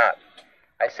or not?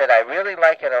 I said, I really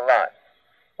like it a lot.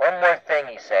 One more thing,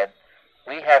 he said,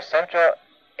 we have central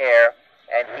air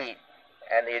and heat,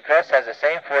 and the address has the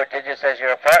same 4 digits as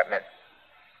your apartment.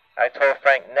 I told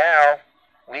Frank, now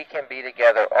we can be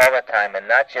together all the time and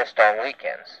not just on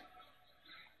weekends.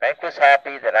 Frank was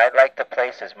happy that I liked the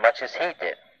place as much as he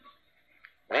did.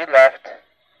 We left,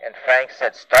 and Frank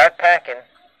said, start packing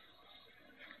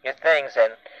your things,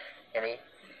 and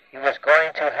he was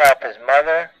going to help his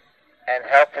mother and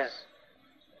help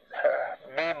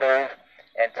me move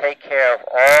and take care of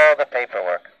all the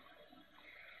paperwork.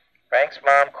 Frank's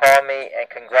mom called me and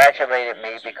congratulated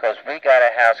me because we got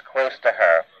a house close to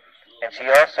her, and she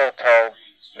also told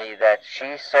me that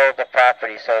she sold the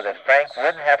property so that Frank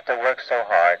wouldn't have to work so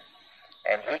hard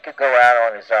and he could go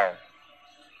out on his own.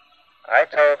 I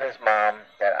told his mom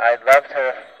that I loved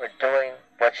her for doing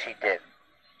what she did.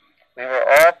 We were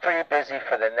all pretty busy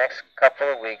for the next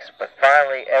couple of weeks, but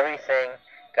finally everything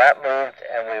got moved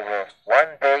and we were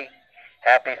one big,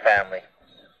 happy family.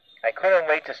 I couldn't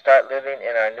wait to start living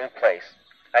in our new place.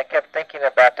 I kept thinking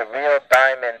about the Real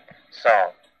Diamond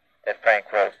song that Frank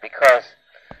wrote, because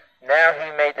now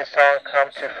he made the song come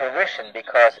to fruition,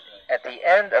 because at the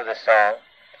end of the song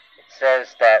it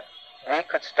says that we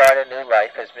could start a new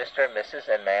life as Mr. and Mrs.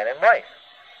 and man and wife.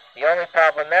 The only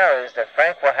problem now is that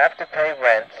Frank will have to pay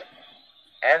rent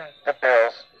and the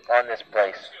bills on this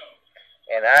place.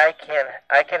 And I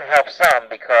can help some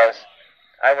because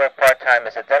I work part-time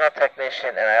as a dental technician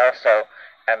and I also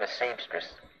am a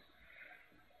seamstress.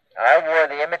 I wore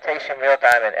the imitation Real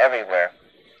Diamond everywhere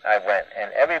I went,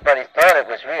 and everybody thought it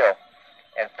was real.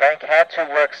 And Frank had to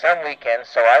work some weekends,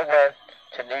 so I went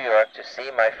to New York to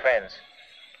see my friends.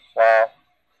 While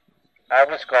I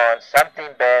was gone, something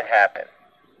bad happened.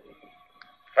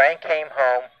 Frank came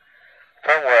home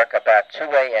from work about 2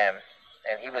 a.m.,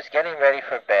 and he was getting ready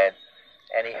for bed,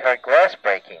 and he heard glass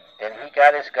breaking. Then he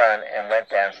got his gun and went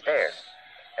downstairs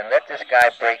and let this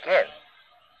guy break in.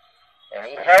 And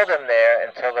he held him there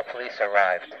until the police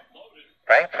arrived.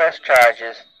 Frank pressed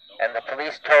charges, and the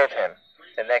police told him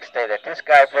the next day that this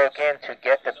guy broke in to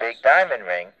get the big diamond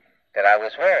ring that I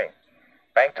was wearing.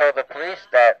 Frank told the police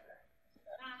that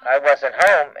I wasn't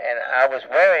home and I was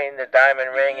wearing the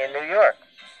diamond ring in New York.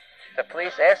 The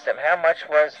police asked him how much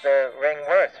was the ring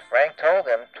worth. Frank told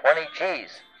them 20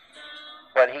 G's.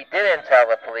 But he didn't tell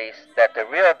the police that the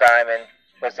real diamond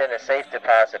was in a safe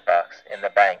deposit box in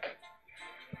the bank.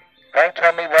 Frank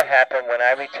told me what happened when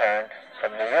I returned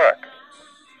from New York.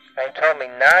 Frank told me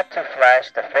not to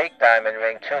flash the fake diamond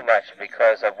ring too much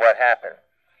because of what happened.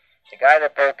 The guy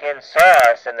that broke in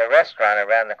saw us in the restaurant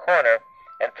around the corner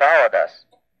and followed us.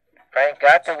 Frank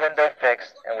got the window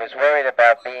fixed and was worried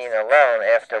about being alone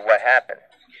after what happened.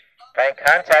 Frank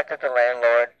contacted the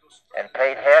landlord and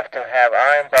paid half to have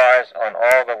iron bars on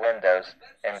all the windows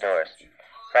and doors.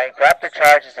 Frank dropped the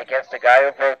charges against the guy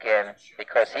who broke in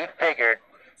because he figured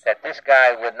that this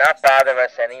guy would not bother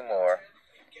us anymore,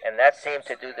 and that seemed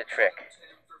to do the trick.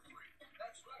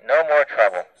 No more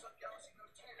trouble.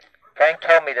 Frank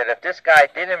told me that if this guy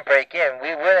didn't break in,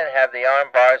 we wouldn't have the arm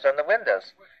bars on the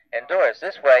windows and doors.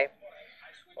 This way,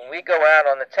 when we go out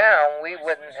on the town, we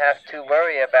wouldn't have to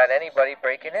worry about anybody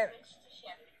breaking in.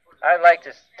 I like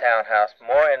this townhouse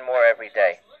more and more every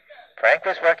day. Frank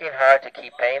was working hard to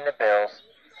keep paying the bills,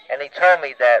 and he told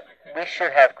me that we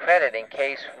should have credit in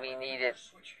case we needed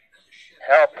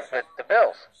help with the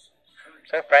bills.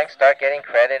 So Frank started getting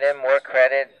credit and more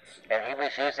credit, and he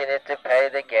was using it to pay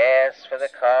the gas for the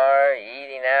car,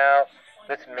 eating out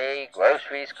with me,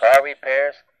 groceries, car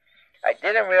repairs. I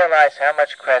didn't realize how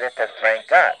much credit that Frank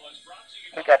got.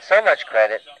 He got so much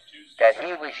credit that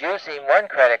he was using one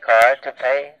credit card to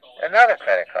pay another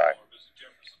credit card.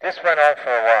 This went on for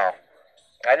a while.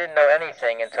 I didn't know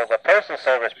anything until the Postal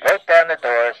Service broke down the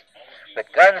doors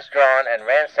with guns drawn and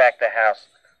ransacked the house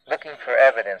looking for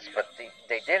evidence. But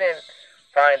they didn't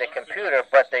find a computer,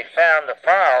 but they found the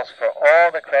files for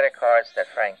all the credit cards that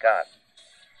Frank got.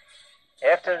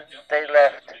 After they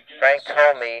left, Frank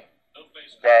told me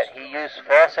that he used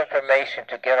false information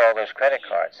to get all those credit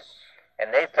cards,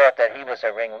 and they thought that he was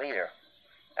a ringleader.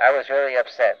 I was really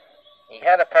upset. He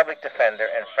had a public defender,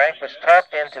 and Frank was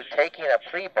talked into taking a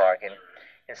plea bargain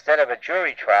instead of a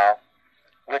jury trial,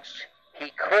 which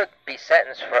he could be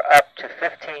sentenced for up to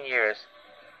 15 years,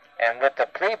 and with the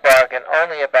plea bargain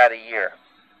only about a year.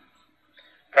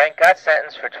 Frank got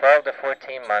sentenced for 12 to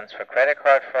 14 months for credit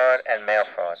card fraud and mail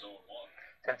fraud.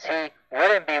 Since he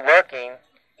wouldn't be working,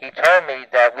 he told me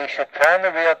that we should pawn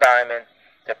the real diamond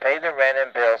to pay the rent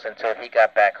and bills until he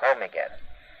got back home again.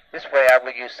 This way I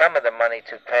would use some of the money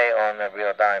to pay on the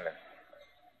real diamond.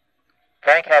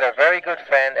 Frank had a very good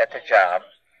friend at the job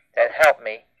that helped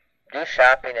me do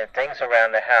shopping and things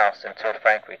around the house until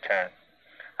Frank returned.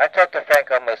 I talked to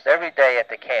Frank almost every day at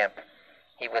the camp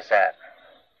he was at.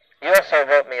 He also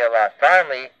wrote me a lot.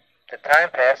 Finally, the time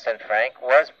passed and Frank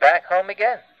was back home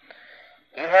again.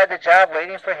 He had the job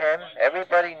waiting for him.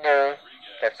 Everybody knew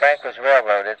that Frank was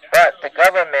railroaded, but by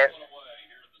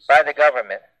the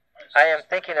government. I am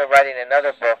thinking of writing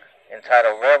another book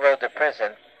entitled Railroad to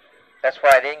Prison. That's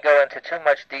why I didn't go into too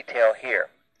much detail here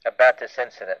about this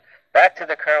incident. Back to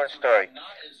the current story.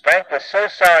 Frank was so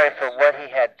sorry for what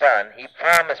he had done, he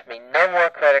promised me no more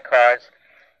credit cards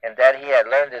and that he had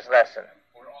learned his lesson.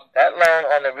 That loan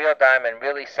on the real diamond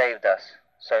really saved us.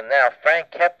 So now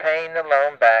Frank kept paying the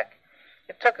loan back.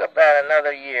 It took about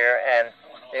another year and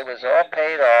it was all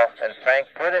paid off, and Frank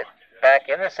put it back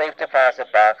in the safe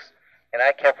deposit box, and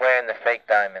I kept wearing the fake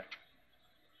diamond.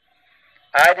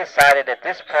 I decided at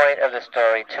this point of the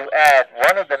story to add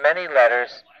one of the many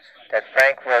letters that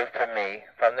Frank wrote for me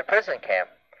from the prison camp,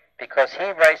 because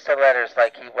he writes the letters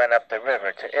like he went up the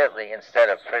river to Italy instead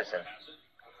of prison.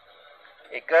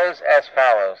 It goes as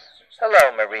follows.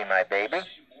 Hello, Marie, my baby.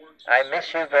 I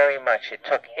miss you very much. It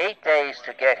took 8 days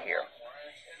to get here.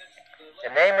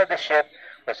 The name of the ship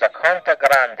was a Conta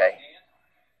Grande.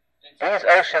 These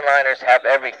ocean liners have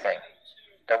everything.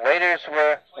 The waters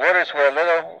were a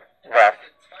little rough,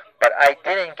 but I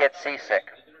didn't get seasick.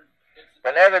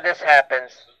 Whenever this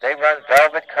happens, they run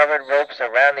velvet-covered ropes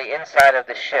around the inside of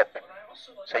the ship,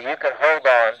 so you can hold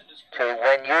on to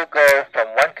when you go from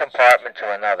one compartment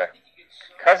to another.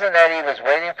 Cousin Eddie was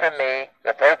waiting for me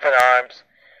with open arms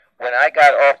when I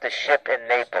got off the ship in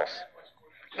Naples.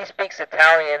 He speaks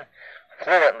Italian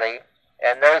fluently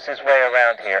and knows his way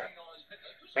around here.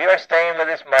 We are staying with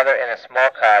his mother in a small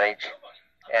cottage,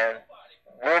 and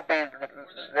we'll be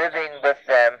living with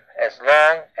them as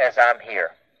long as I'm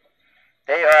here.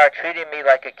 They are treating me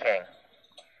like a king.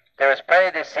 There is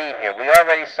plenty to see here. We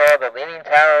already saw the Leaning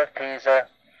Tower of Pisa,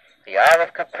 the Isle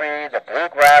of Capri, the Blue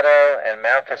Grotto, and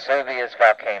Mount Vesuvius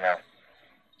volcano.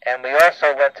 And we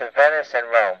also went to Venice and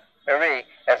Rome. Marie,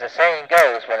 as the saying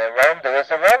goes, when in Rome do as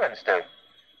the Romans do.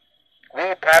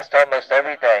 We passed almost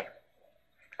every day.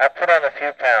 I put on a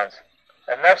few pounds.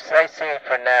 Enough sightseeing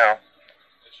for now.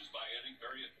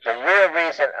 The real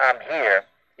reason I'm here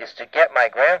is to get my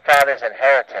grandfather's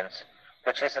inheritance,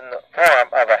 which is in the form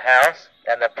of a house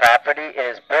and the property it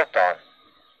is built on.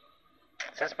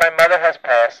 Since my mother has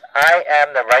passed, I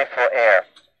am the rightful heir.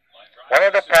 One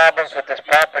of the problems with this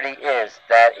property is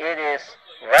that it is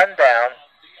run down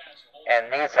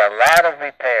and needs a lot of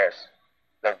repairs.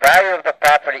 The value of the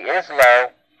property is low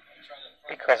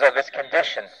because of its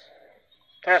condition.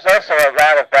 There's also a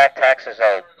lot of back taxes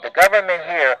owed. The government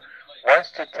here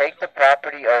wants to take the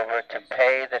property over to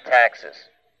pay the taxes.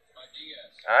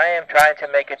 I am trying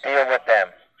to make a deal with them.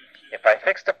 If I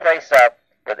fix the place up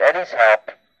with Eddie's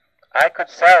help, I could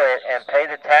sell it and pay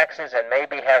the taxes and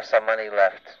maybe have some money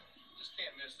left.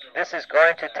 This is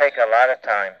going to take a lot of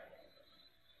time.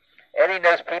 Eddie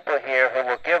knows people here who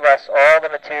will give us all the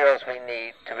materials we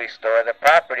need to restore the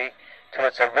property to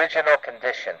its original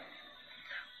condition.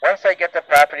 Once I get the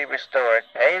property restored,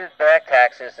 pay the back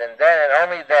taxes, and then and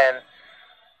only then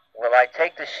will I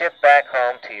take the ship back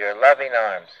home to your loving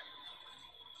arms.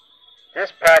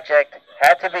 This project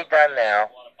had to be done now,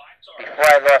 before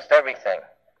I lost everything.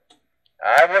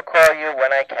 I will call you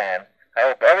when I can. I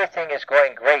hope everything is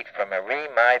going great for Marie,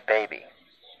 my baby.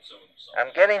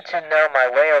 I'm getting to know my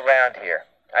way around here.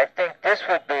 I think this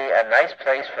would be a nice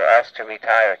place for us to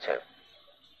retire to.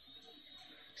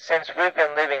 Since we've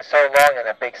been living so long in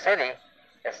a big city,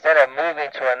 instead of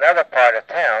moving to another part of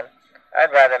town,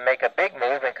 I'd rather make a big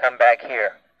move and come back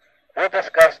here. We'll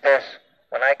discuss this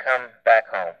when I come back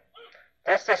home.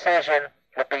 This decision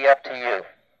will be up to you.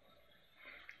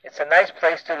 It's a nice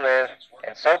place to live,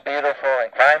 and so beautiful,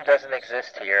 and crime doesn't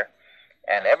exist here,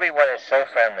 and everyone is so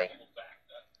friendly.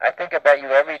 I think about you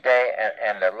every day,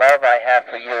 and the love I have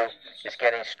for you is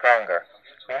getting stronger.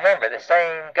 Remember, the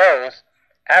saying goes,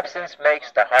 absence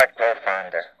makes the heart grow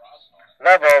fonder.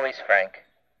 Love always, Frank.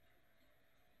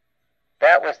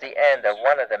 That was the end of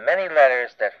one of the many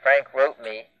letters that Frank wrote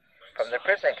me from the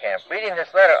prison camp. Reading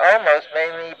this letter almost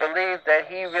made me believe that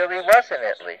he really was in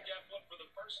Italy.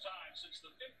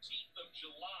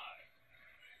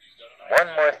 One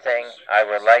more thing I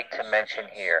would like to mention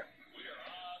here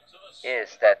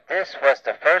is that this was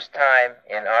the first time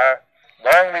in our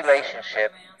long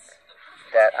relationship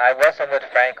that I wasn't with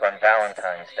Frank on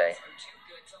Valentine's Day.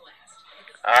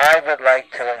 I would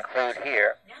like to include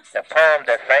here the poem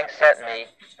that Frank sent me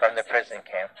from the prison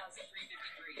camp.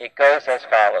 It goes as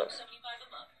follows.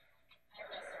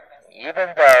 Even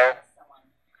though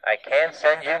I can't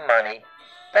send you money,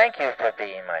 thank you for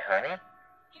being my honey.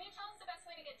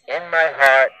 In my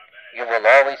heart, you will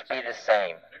always be the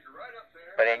same.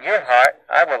 But in your heart,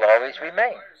 I will always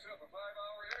remain.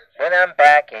 When I'm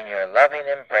back in your loving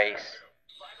embrace,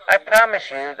 I promise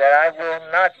you that I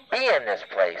will not be in this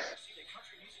place.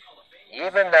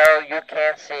 Even though you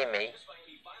can't see me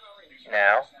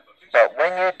now, but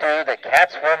when you do, the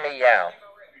cats will meow.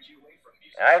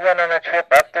 I went on a trip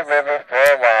up the river for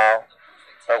a while,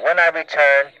 but when I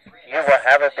return, you will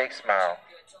have a big smile.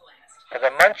 For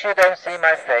the month you don't see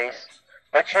my face,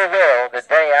 but you will the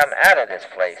day I'm out of this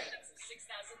place.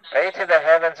 Pray to the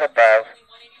heavens above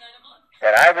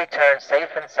that I return safe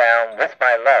and sound with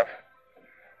my love.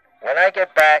 When I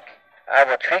get back, I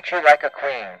will treat you like a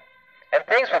queen, and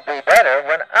things will be better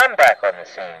when I'm back on the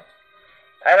scene.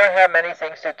 I don't have many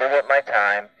things to do with my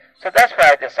time, so that's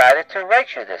why I decided to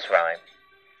write you this rhyme.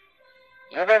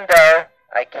 Even though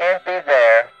I can't be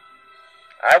there,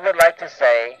 I would like to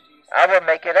say I will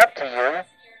make it up to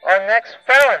you on next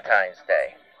Valentine's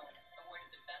Day.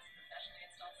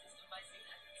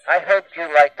 I hope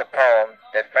you liked the poem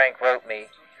that Frank wrote me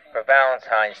for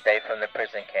Valentine's Day from the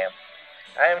prison camp.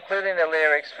 I am including the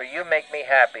lyrics for You Make Me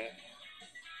Happy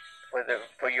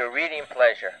for your reading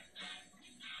pleasure.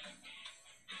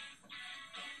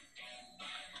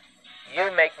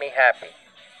 You make me happy.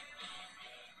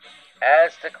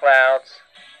 As the clouds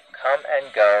come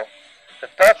and go, the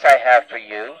thoughts I have for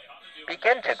you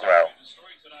begin to grow.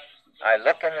 I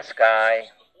look in the sky,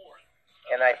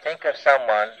 and I think of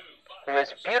someone who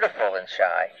is beautiful and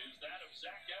shy.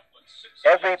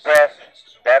 Every breath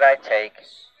that I take,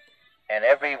 and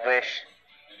every wish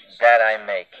that I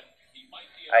make,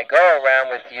 I go around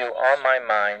with you on my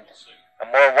mind A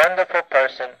more wonderful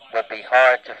person would be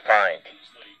hard to find.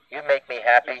 You make me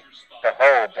happy the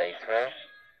whole day through.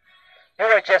 You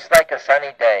are just like a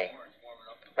sunny day.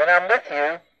 When I'm with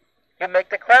you, you make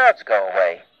the clouds go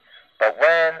away. But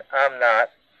when I'm not,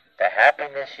 the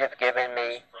happiness you've given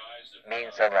me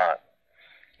means a lot.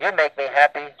 You make me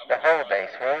happy the whole day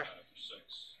through.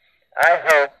 I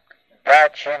hope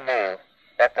that you knew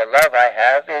that the love I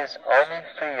have is only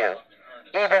for you.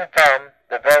 Even from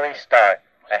the very start,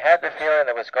 I had the feeling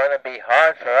it was going to be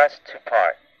hard for us to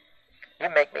part. You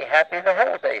make me happy the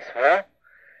whole day through.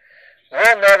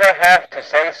 We'll never have to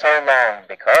say so long,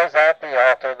 because at the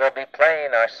altar they'll be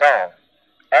playing our song.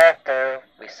 After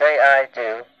we say I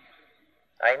do,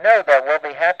 I know that we'll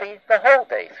be happy the whole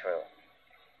day through.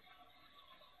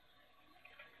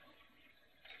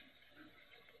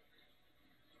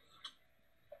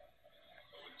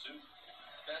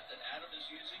 That Adam is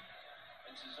using,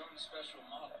 it's his own special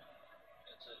model.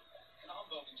 It's a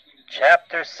combo between the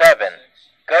Chapter 7,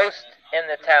 Ghost in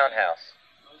the Townhouse.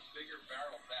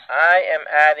 I am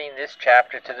adding this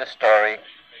chapter to the story,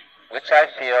 which I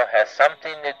feel has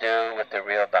something to do with the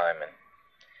real diamond.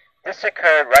 This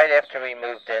occurred right after we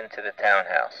moved into the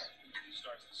townhouse.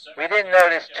 We didn't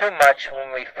notice too much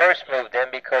when we first moved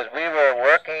in because we were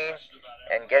working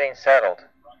and getting settled.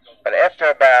 But after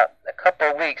about a couple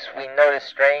of weeks, we noticed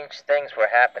strange things were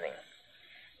happening.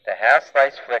 The house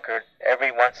lights flickered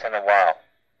every once in a while.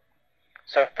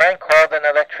 So Frank called an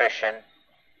electrician,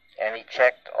 and he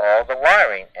checked all the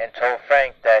wiring and told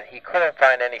Frank that he couldn't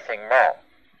find anything wrong.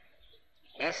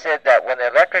 He said that when the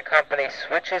electric company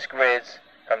switches grids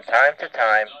from time to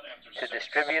time to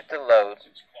distribute the load,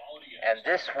 and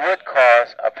this would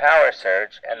cause a power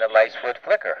surge and the lights would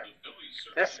flicker.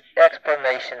 This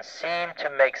explanation seemed to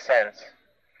make sense.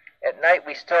 At night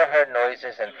we still heard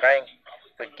noises, and Frank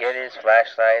would get his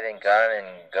flashlight and gun and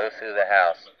go through the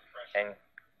house and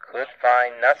could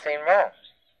find nothing wrong.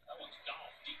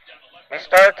 We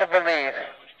started to believe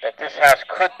that this house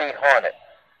could be haunted.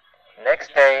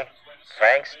 Next day,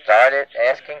 Frank started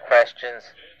asking questions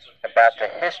about the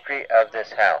history of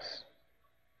this house.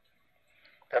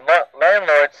 The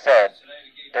landlord said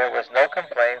there was no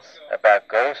complaints about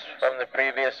ghosts from the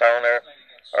previous owner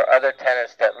or other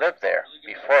tenants that lived there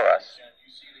before us.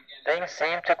 Things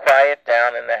seemed to quiet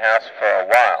down in the house for a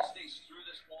while.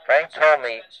 Frank told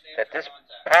me that this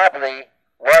probably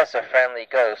was a friendly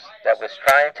ghost that was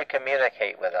trying to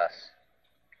communicate with us.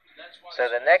 So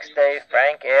the next day,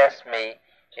 Frank asked me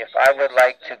if I would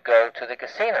like to go to the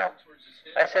casino.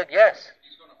 I said yes.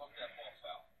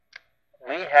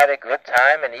 We had a good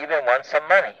time and even won some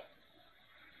money.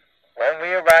 When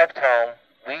we arrived home,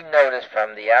 we noticed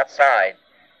from the outside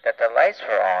that the lights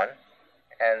were on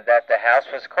and that the house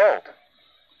was cold.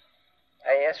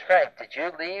 I asked Frank, did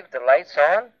you leave the lights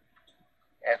on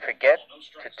and forget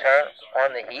to turn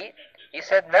on the heat? He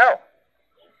said no.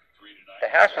 The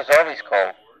house was always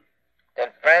cold. Then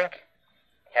Frank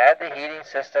had the heating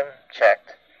system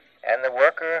checked, and the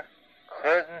worker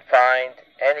couldn't find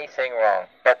anything wrong,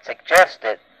 but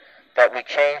suggested that we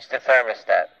change the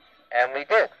thermostat, and we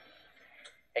did.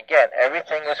 Again,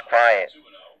 everything was quiet.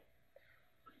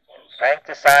 Frank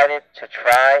decided to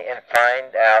try and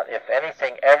find out if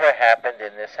anything ever happened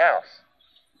in this house.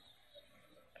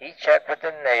 He checked with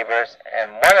the neighbors,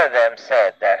 and one of them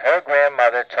said that her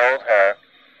grandmother told her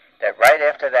that right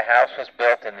after the house was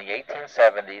built in the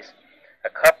 1870s, a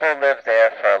couple lived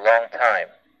there for a long time,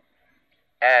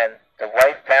 and the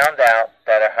wife found out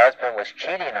that her husband was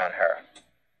cheating on her.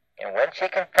 And when she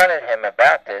confronted him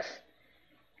about this,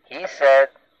 he said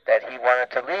that he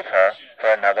wanted to leave her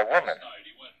for another woman.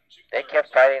 They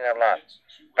kept fighting a lot.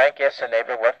 Frank asked the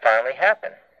neighbor what finally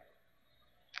happened.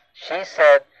 She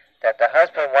said that the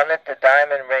husband wanted the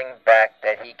diamond ring back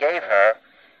that he gave her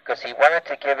because he wanted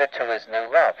to give it to his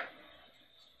new love.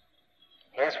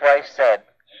 His wife said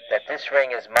that this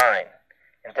ring is mine.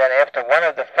 And then after one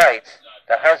of the fights,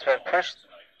 the husband pushed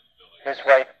his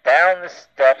wife down the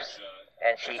steps,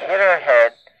 and she hit her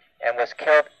head and was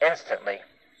killed instantly.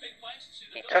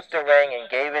 He took the ring and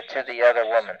gave it to the other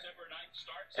woman.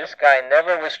 This guy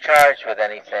never was charged with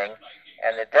anything,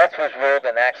 and the death was ruled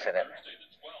an accident.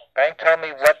 Frank told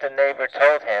me what the neighbor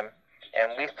told him,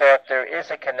 and we thought there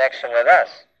is a connection with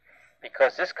us,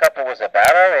 because this couple was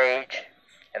about our age,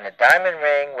 and the diamond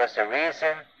ring was the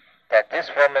reason that this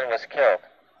woman was killed.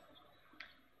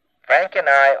 Frank and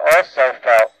I also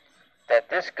felt that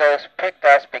this ghost picked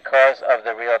us because of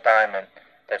the real diamond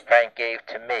that Frank gave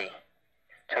to me,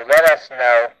 to let us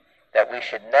know that we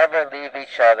should never leave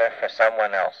each other for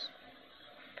someone else.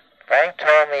 Frank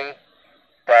told me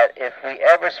that if we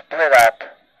ever split up,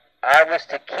 I was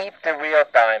to keep the real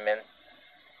diamond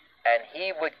and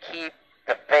he would keep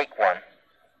the fake one.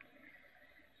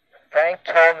 Frank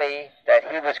told me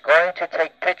that he was going to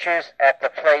take pictures at the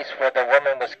place where the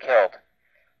woman was killed.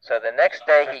 So the next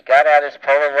day he got out his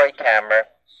Polaroid camera,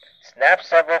 snapped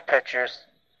several pictures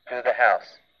through the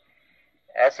house.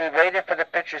 As he waited for the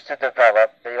pictures to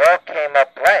develop, they all came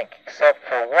up blank except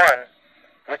for one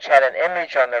which had an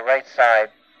image on the right side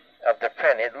of the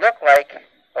print. It looked like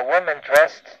a woman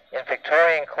dressed in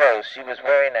Victorian clothes. She was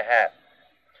wearing a hat.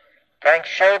 Frank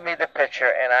showed me the picture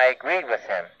and I agreed with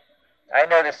him. I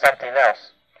noticed something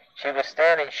else. She was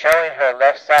standing showing her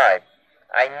left side.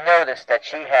 I noticed that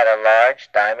she had a large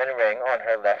diamond ring on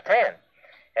her left hand,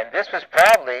 and this was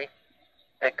probably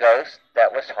the ghost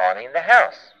that was haunting the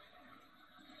house.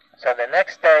 So the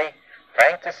next day,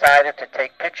 Frank decided to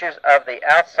take pictures of the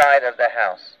outside of the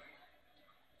house.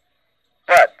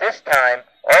 But this time,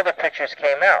 all the pictures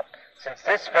came out, since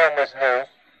this film was new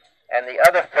and the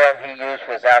other film he used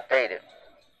was outdated.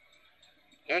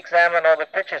 He examined all the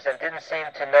pictures and didn't seem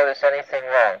to notice anything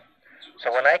wrong.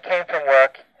 So when I came from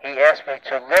work, he asked me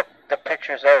to look the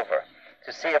pictures over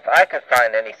to see if I could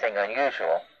find anything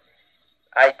unusual.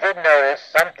 I did notice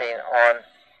something on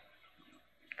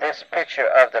this picture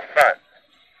of the front.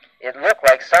 It looked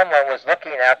like someone was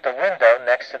looking out the window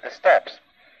next to the steps.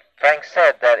 Frank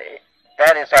said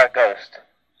that is our ghost.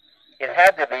 It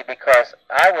had to be because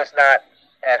I was not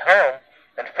at home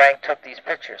when Frank took these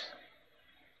pictures.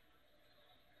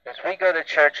 Since we go to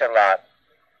church a lot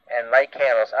and light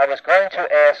candles, I was going to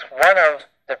ask one of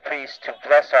the priests to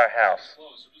bless our house.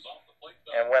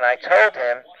 And when I told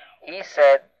him, he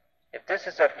said, if this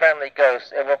is a friendly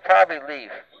ghost, it will probably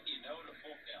leave.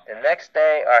 The next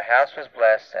day, our house was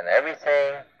blessed and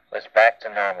everything was back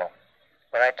to normal.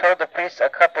 When I told the priest a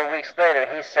couple of weeks later,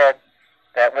 he said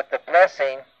that with the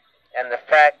blessing and the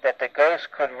fact that the ghost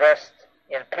could rest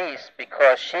in peace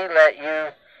because she let you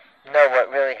know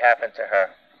what really happened to her.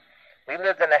 We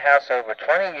lived in the house over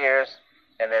 20 years,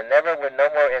 and there never were no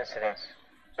more incidents.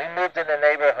 We moved in the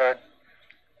neighborhood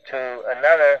to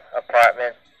another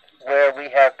apartment where we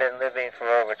have been living for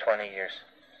over 20 years.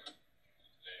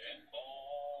 And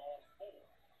ball 4.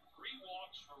 3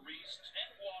 walks for Reese,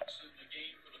 10 walks in the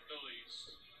game for the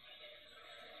Phillies.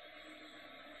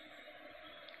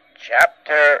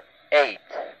 Chapter 8.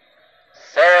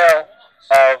 Sale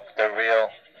of the Real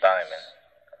Diamond.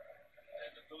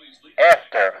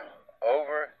 After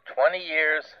over 20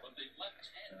 years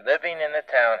living in the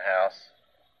townhouse,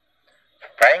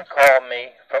 Frank called me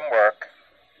from work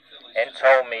and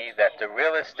told me that the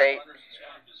real estate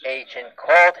agent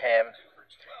called him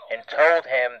and told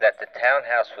him that the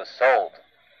townhouse was sold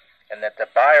and that the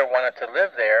buyer wanted to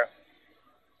live there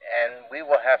and we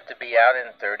will have to be out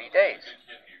in 30 days.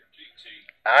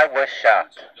 I was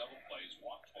shocked.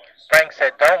 Frank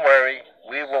said, "Don't worry,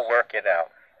 we will work it out."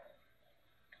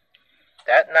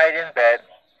 That night in bed,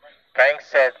 Frank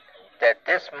said that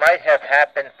this might have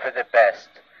happened for the best,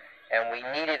 and we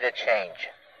needed a change.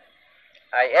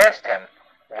 I asked him,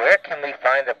 where can we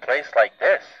find a place like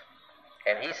this?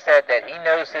 And he said that he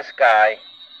knows this guy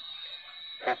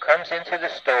who comes into the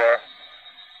store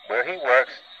where he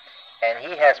works, and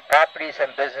he has properties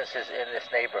and businesses in this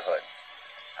neighborhood.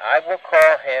 I will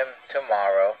call him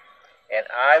tomorrow, and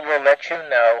I will let you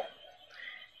know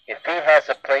if he has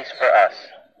a place for us.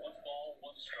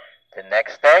 The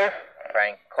next day,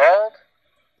 Frank called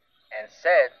and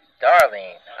said,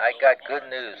 "Darlene, I got good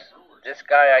news. This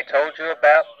guy I told you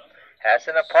about has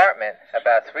an apartment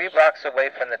about 3 blocks away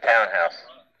from the townhouse.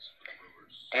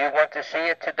 Do you want to see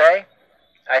it today?"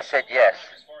 I said yes.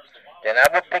 "Then I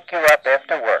will pick you up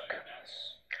after work."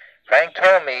 Frank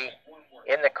told me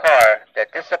in the car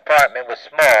that this apartment was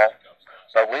small,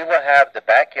 but we will have the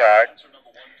backyard,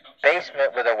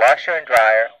 basement with a washer and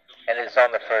dryer, and it is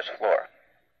on the first floor.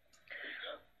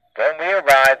 When we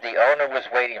arrived, the owner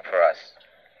was waiting for us.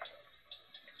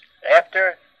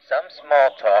 After some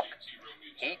small talk,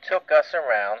 he took us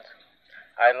around.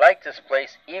 I liked this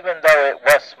place even though it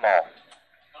was small.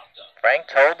 Frank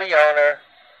told the owner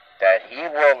that he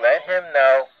will let him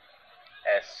know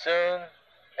as soon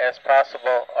as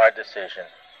possible our decision.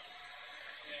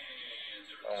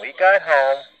 When we got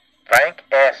home, Frank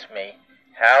asked me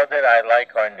how did I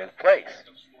like our new place,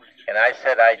 and I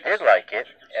said I did like it,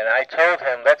 and I told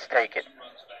him let's take it.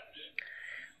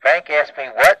 Frank asked me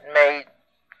what made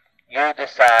you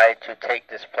decide to take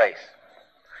this place.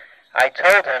 I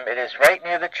told him it is right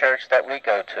near the church that we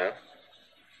go to,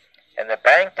 and the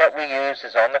bank that we use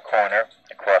is on the corner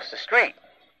across the street.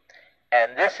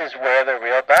 And this is where the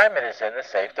real diamond is in the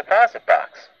safe deposit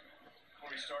box.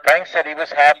 Frank said he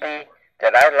was happy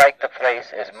that I liked the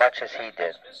place as much as he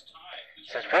did.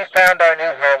 Since we found our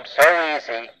new home so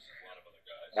easy,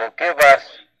 will give us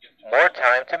more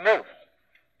time to move.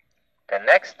 The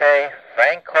next day,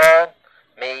 Frank called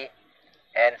me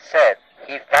and said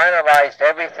he finalized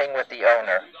everything with the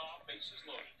owner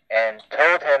and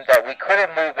told him that we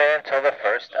couldn't move in until the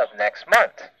 1st of next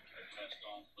month.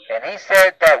 And he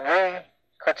said that we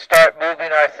could start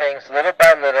moving our things little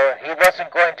by little. He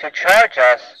wasn't going to charge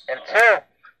us until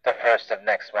the 1st of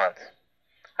next month.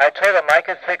 I told him I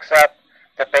could fix up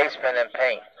the basement and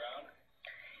paint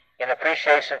in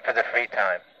appreciation for the free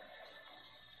time.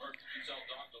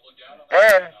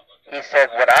 Then he said,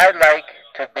 would I like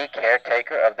to be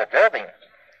caretaker of the building?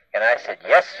 And I said,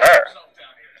 yes, sir.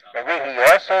 Marie, he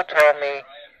also told me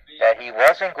that he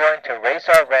wasn't going to raise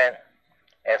our rent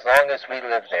as long as we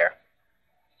lived there.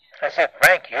 I said,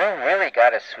 Frank, you really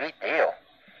got a sweet deal.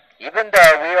 Even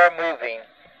though we are moving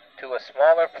to a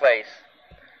smaller place,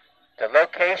 the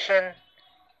location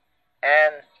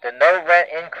and the no rent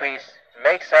increase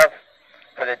makes up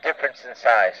for the difference in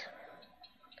size.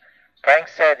 Frank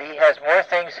said he has more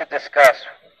things to discuss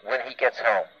when he gets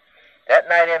home. That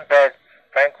night in bed,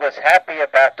 Frank was happy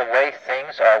about the way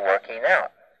things are working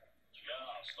out.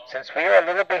 Since we are a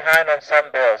little behind on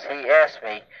some bills, he asked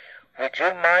me, would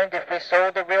you mind if we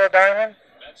sold the real diamond?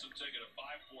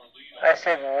 I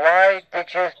said, why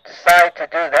did you decide to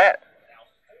do that?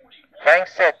 Frank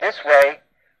said, this way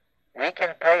we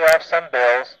can pay off some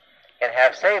bills and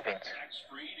have savings.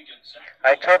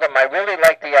 I told him I really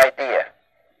like the idea.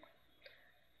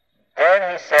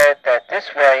 Then he said that this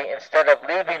way, instead of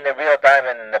leaving the real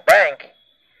diamond in the bank,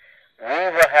 we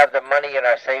will have the money in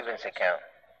our savings account.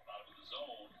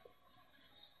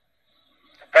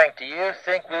 Frank, do you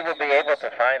think we will be able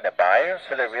to find a buyer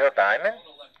for the real diamond?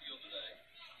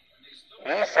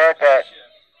 He said that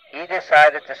he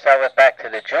decided to sell it back to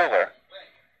the jeweler.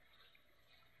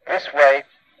 This way,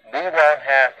 we won't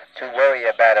have to worry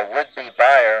about a would-be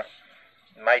buyer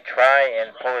might try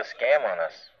and pull a scam on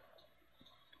us.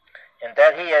 And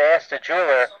that he had asked the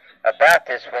jeweler about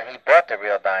this when he bought the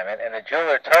real diamond, and the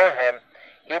jeweler told him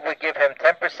he would give him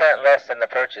 10% less than the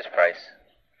purchase price.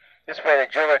 This way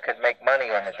the jeweler could make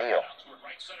money on the deal.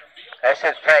 I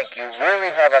said, Frank, you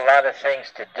really have a lot of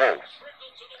things to do.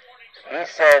 He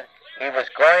said he was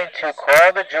going to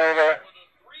call the jeweler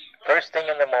first thing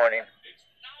in the morning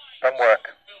from work.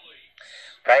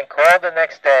 Frank called the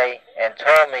next day and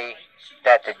told me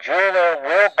that the jeweler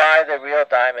will buy the real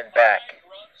diamond back.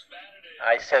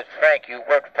 I said, Frank, you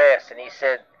work fast. And he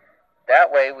said,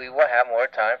 that way we will have more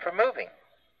time for moving.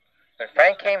 When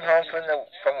Frank came home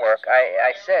from work,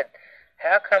 I said,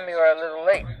 how come you are a little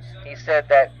late? He said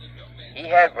that he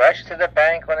had rushed to the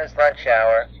bank on his lunch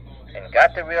hour and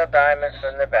got the real diamond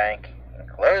from the bank and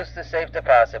closed the safe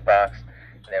deposit box,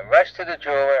 and then rushed to the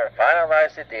jeweler and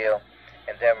finalized the deal,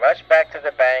 and then rushed back to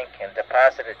the bank and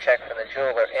deposited a check from the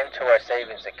jeweler into our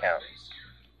savings account.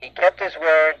 He kept his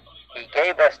word. He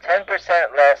gave us 10%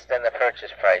 less than the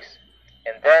purchase price,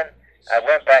 and then I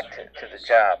went back to the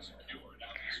job.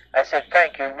 I said,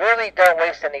 Frank, you really don't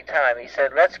waste any time. He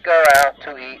said, let's go out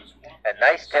to eat a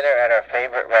nice dinner at our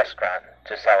favorite restaurant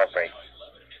to celebrate.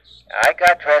 I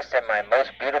got dressed in my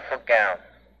most beautiful gown,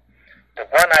 the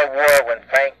one I wore when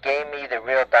Frank gave me the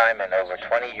real diamond over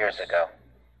 20 years ago.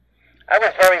 I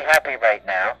was very happy right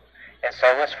now, and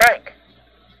so was Frank.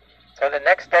 So the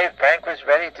next day, Frank was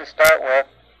ready to start work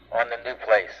on the new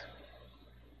place.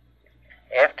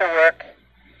 After work,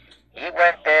 he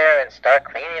went there and started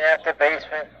cleaning out the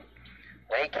basement.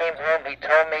 When he came home, he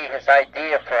told me his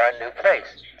idea for our new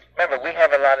place. Remember, we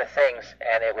have a lot of things,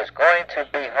 and it was going to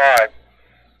be hard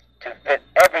to fit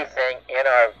everything in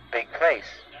our big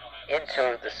place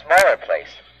into the smaller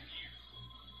place.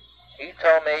 He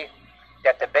told me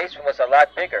that the basement was a lot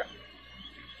bigger,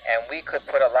 and we could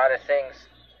put a lot of things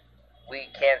we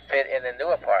can't fit in the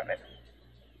new apartment.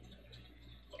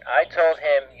 I told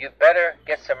him, you better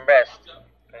get some rest.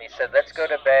 And he said, let's go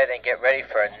to bed and get ready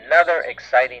for another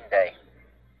exciting day.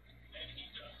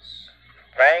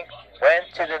 Frank went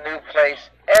to the new place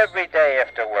every day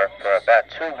after work for about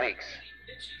 2 weeks.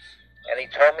 And he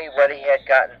told me what he had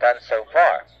gotten done so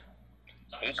far.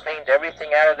 He cleaned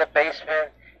everything out of the basement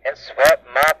and swept,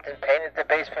 mopped, and painted the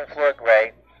basement floor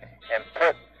gray and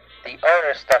put the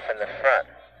owner's stuff in the front.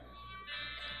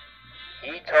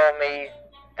 He told me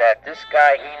that this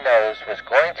guy he knows was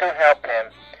going to help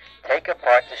him take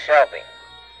apart the shelving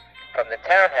from the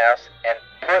townhouse and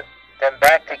put them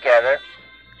back together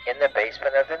in the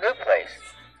basement of the new place.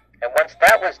 And once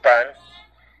that was done,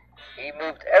 he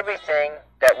moved everything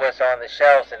that was on the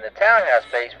shelves in the townhouse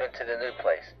basement to the new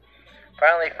place.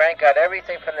 Finally, Frank got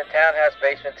everything from the townhouse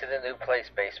basement to the new place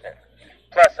basement,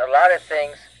 plus a lot of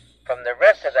things from the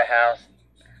rest of the house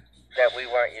that we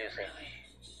weren't using.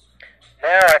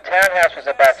 Now our townhouse was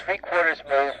about 3/4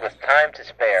 moved with time to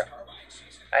spare.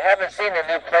 I haven't seen the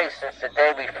new place since the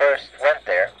day we first went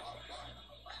there.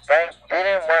 Frank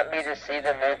didn't want me to see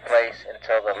the new place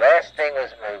until the last thing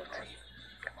was moved.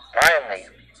 Finally,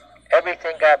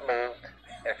 everything got moved,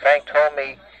 and Frank took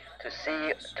me to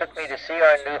see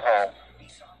our new home.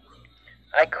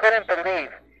 I couldn't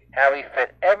believe how he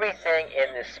fit everything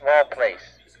in this small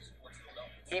place.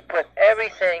 He put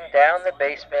everything down the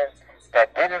basement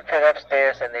that didn't fit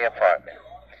upstairs in the apartment.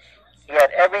 He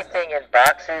had everything in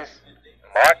boxes,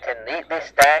 marked and neatly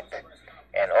stacked,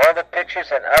 and all the pictures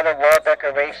and other wall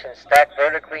decorations stacked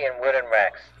vertically in wooden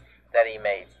racks that he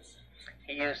made.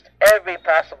 He used every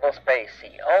possible space.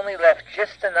 He only left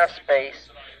just enough space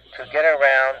to get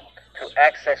around to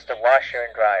access the washer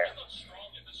and dryer.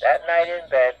 That night in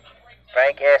bed,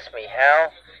 Frank asked me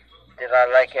how did I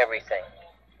like everything.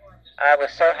 I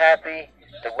was so happy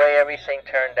the way everything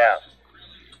turned out.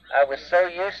 I was so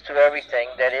used to everything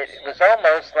that it was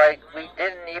almost like we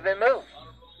didn't even move.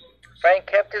 Frank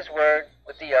kept his word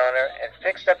with the owner and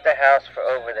fixed up the house for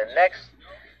over the next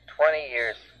 20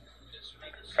 years.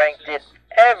 Frank did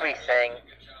everything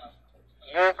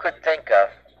you could think of.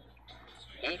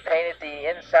 He painted the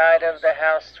inside of the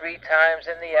house 3 times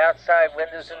and the outside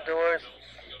windows and doors.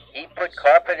 He put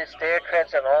carpeted stair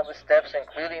treads on all the steps,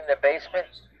 including the basement.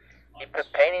 He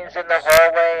put paintings in the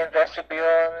hallway and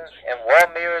vestibule and wall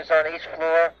mirrors on each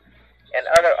floor and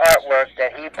other artwork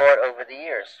that he bought over the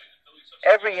years.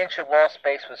 Every inch of wall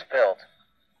space was filled.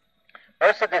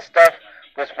 Most of this stuff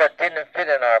was what didn't fit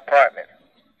in our apartment.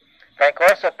 Frank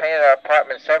also painted our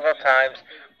apartment several times,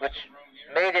 which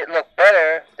made it look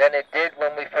better than it did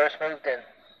when we first moved in.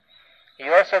 He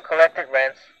also collected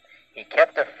rents. He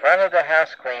kept the front of the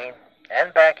house clean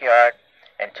and backyard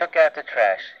and took out the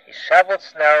trash. He shoveled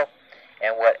snow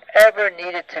and whatever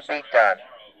needed to be done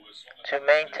to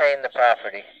maintain the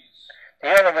property.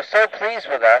 The owner was so pleased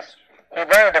with us, he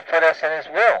wanted to put us in his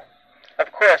will.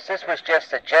 Of course, this was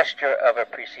just a gesture of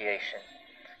appreciation.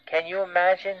 Can you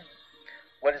imagine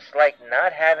what it's like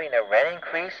not having a rent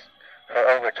increase for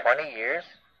over 20 years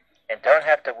and don't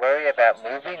have to worry about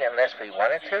moving unless we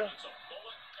wanted to?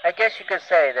 I guess you could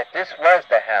say that this was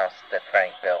the house that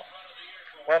Frank built.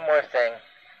 One more thing.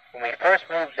 When we first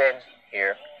moved in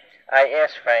here, I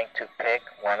asked Frank to pick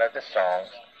one of the songs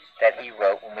that he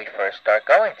wrote when we first started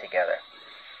going together.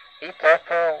 He thought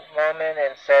for a moment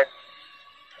and said,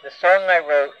 the song I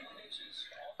wrote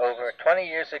over 20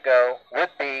 years ago would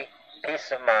be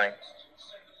Peace of Mind.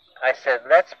 I said,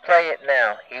 let's play it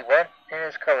now. He went in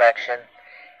his collection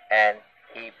and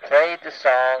he played the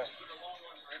song,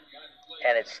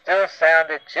 and it still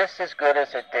sounded just as good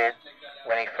as it did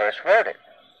when he first wrote it.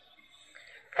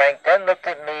 Frank then looked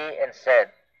at me and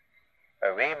said,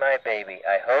 Marie, my baby,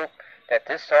 I hope that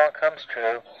this song comes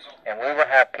true and we will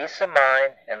have peace of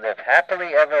mind and live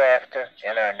happily ever after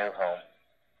in our new home.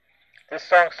 This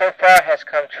song so far has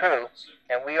come true,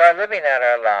 and we are living out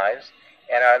our lives,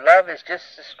 and our love is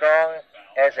just as strong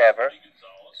as ever.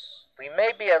 We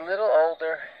may be a little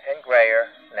older and grayer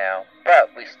now, but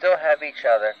we still have each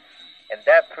other, and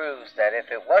that proves that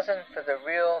if it wasn't for the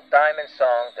real diamond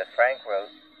song that Frank wrote,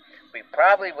 we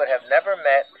probably would have never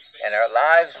met, and our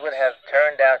lives would have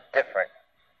turned out different.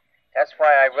 That's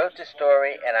why I wrote the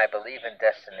story, and I believe in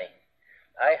destiny.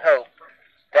 I hope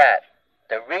that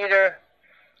the reader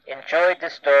enjoyed the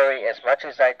story as much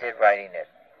as I did writing it.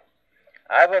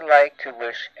 I would like to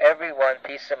wish everyone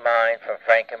peace of mind from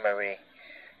Frank and Marie.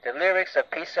 The lyrics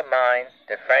of Peace of Mind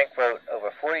that Frank wrote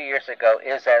over 40 years ago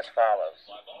is as follows.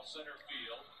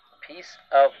 Peace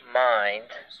of mind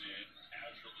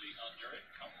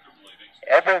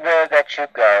everywhere that you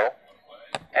go,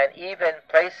 and even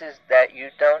places that you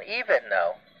don't even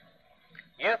know.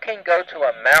 You can go to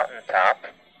a mountaintop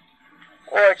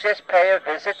or just pay a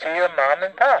visit to your mom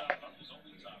and pop.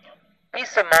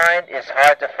 Peace of mind is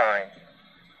hard to find.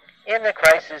 In the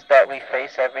crisis that we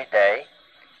face every day,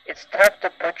 it's tough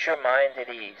to put your mind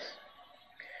at ease.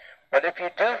 But if you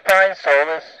do find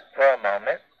solace for a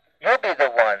moment, you'll be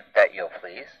the one that you'll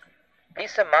please.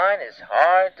 Peace of mind is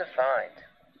hard to find.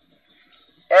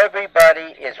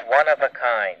 Everybody is one of a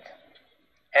kind,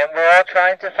 and we're all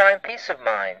trying to find peace of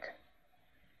mind.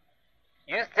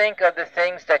 You think of the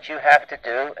things that you have to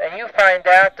do, and you find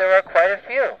out there are quite a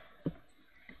few.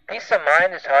 Peace of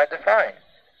mind is hard to find.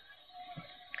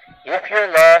 If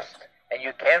you're lost and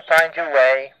you can't find your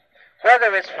way,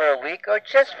 whether it's for a week or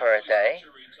just for a day,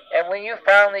 and when you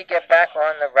finally get back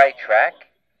on the right track,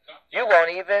 you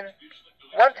won't even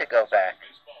want to go back.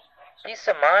 Peace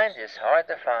of mind is hard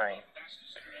to find.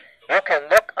 You can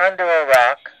look under a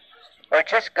rock or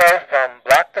just go from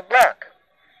block to block.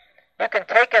 You can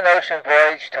take an ocean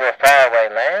voyage to a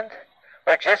faraway land,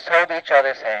 or just hold each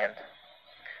other's hand.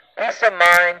 Peace of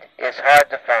mind is hard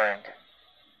to find.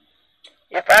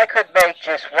 If I could make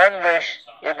just one wish,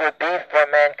 it would be for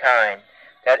mankind,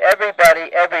 that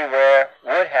everybody everywhere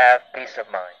would have peace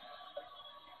of mind.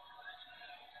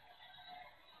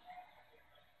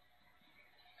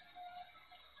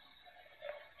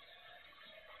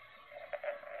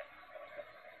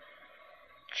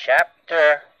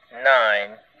 Chapter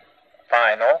 9,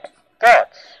 Final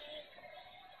Thoughts.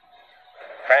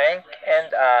 Frank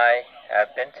and I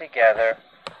have been together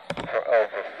for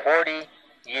over 40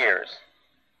 years.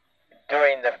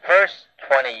 During the first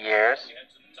 20 years,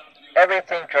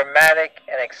 everything dramatic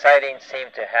and exciting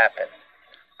seemed to happen.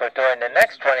 But during the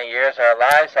next 20 years, our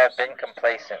lives have been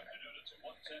complacent.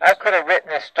 I could have written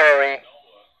this story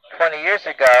 20 years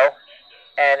ago,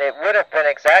 and it would have been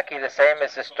exactly the same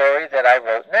as the story that I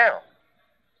wrote now.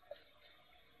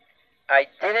 I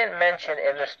didn't mention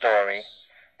in the story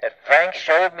that Frank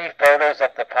showed me photos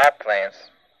of the pot plants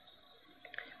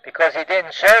because he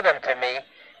didn't show them to me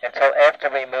until after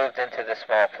we moved into the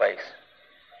small place.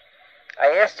 I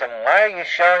asked him, "Why are you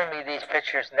showing me these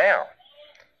pictures now?"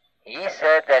 He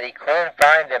said that he couldn't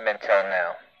find them until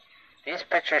now. These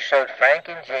pictures showed Frank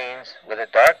in jeans with a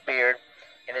dark beard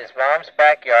in his mom's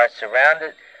backyard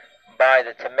surrounded by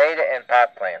the tomato and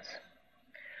pot plants.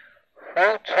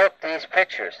 Who took these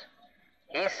pictures?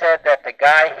 He said that the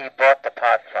guy he bought the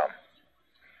pot from.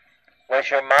 Was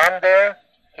your mom there?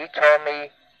 He told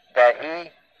me that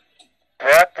he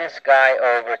brought this guy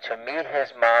over to meet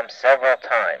his mom several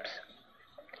times.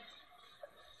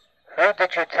 Who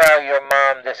did you tell your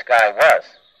mom this guy was?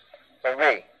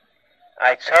 Marie.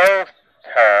 I told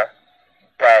her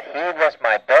that he was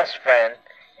my best friend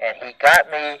and he got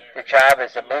me the job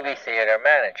as a movie theater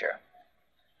manager.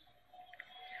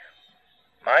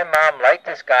 My mom liked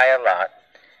this guy a lot.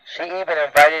 She even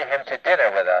invited him to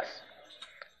dinner with us.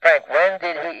 Frank, when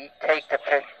did he take the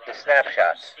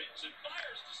snapshots?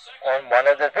 On one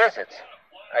of the visits.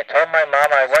 I told my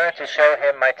mom I wanted to show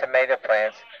him my tomato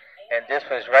plants, and this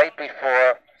was right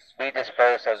before we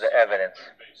disposed of the evidence.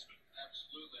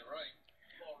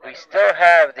 We still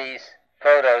have these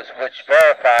photos which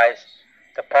verifies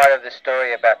the part of the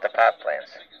story about the pot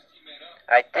plants.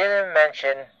 I didn't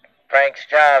mention Frank's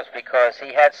jobs because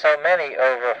he had so many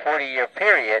over a 40-year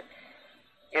period,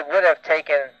 it would have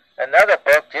taken another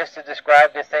book just to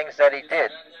describe the things that he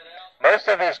did. Most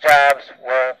of his jobs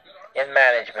were in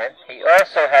management. He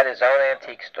also had his own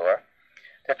antique store.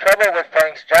 The trouble with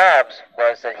Frank's jobs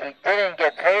was that he didn't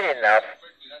get paid enough,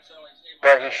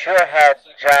 but he sure had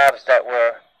jobs that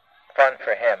were fun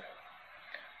for him.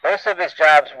 Most of his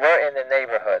jobs were in the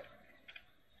neighborhood.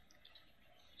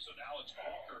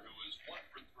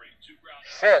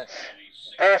 Since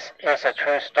this is a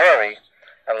true story,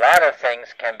 a lot of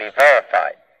things can be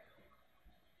verified.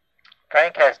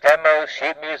 Frank has demos,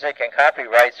 sheet music, and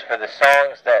copyrights for the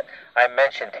songs that I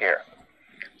mentioned here.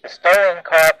 The stolen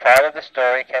car part of the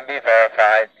story can be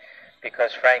verified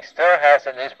because Frank still has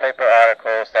the newspaper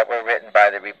articles that were written by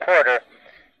the reporter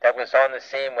that was on the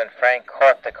scene when Frank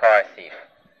caught the car thief.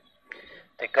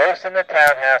 The ghost in the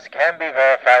townhouse can be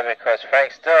verified because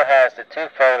Frank still has the 2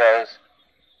 photos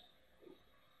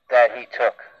that he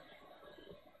took.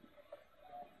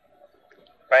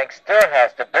 Frank still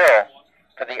has the bill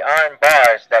for the iron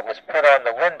bars that was put on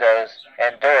the windows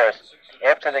and doors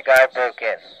after the guy broke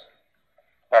in.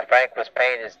 While Frank was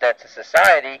paying his debt to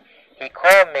society, he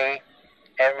called me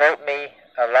and wrote me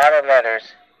a lot of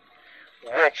letters,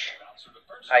 which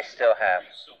I still have.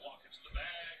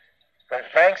 When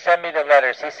Frank sent me the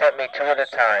letters, he sent me 2 at a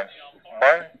time.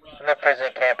 One from the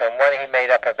prison camp and one he made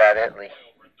up about Italy.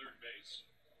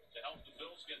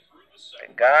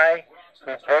 The guy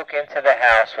who broke into the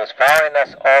house was following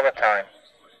us all the time.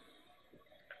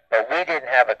 But we didn't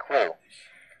have a clue.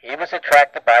 He was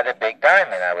attracted by the big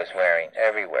diamond I was wearing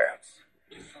everywhere.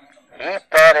 He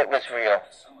thought it was real.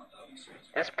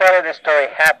 This part of the story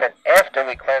happened after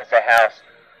we cleansed the house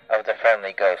of the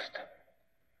friendly ghost.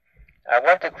 I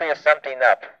want to clear something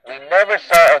up. We never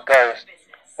saw a ghost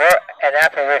or an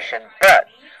apparition, but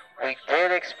we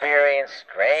did experience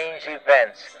strange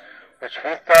events which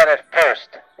we thought at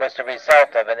first was the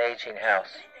result of an aging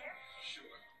house.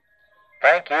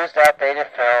 Frank used outdated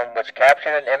film which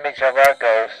captured an image of our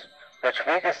ghost, which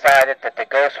we decided that the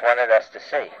ghost wanted us to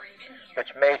see,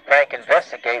 which made Frank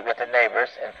investigate with the neighbors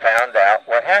and found out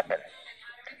what happened.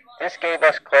 This gave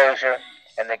us closure,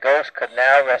 and the ghost could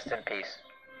now rest in peace.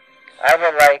 I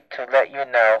would like to let you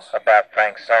know about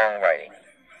Frank's songwriting.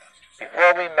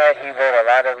 Before we met, he wrote a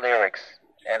lot of lyrics,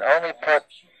 and only put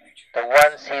the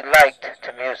ones he liked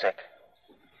to music.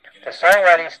 The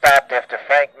songwriting stopped after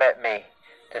Frank met me.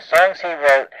 The songs he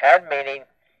wrote had meaning,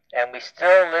 and we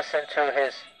still listen to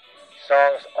his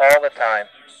songs all the time.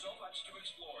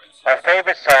 Our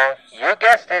favorite song, you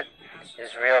guessed it,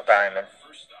 is Real Diamond.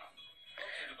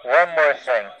 One more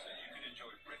thing.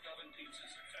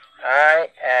 I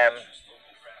am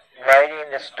writing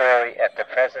this story at the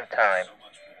present time.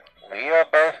 We are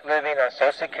both living on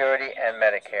Social Security and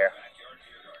Medicare.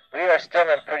 We are still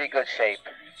in pretty good shape,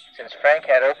 since Frank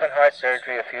had open heart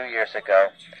surgery a few years ago,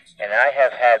 and I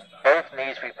have had both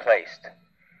knees replaced.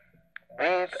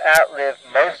 We've outlived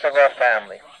most of our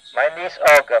family. My niece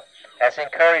Olga has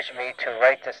encouraged me to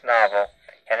write this novel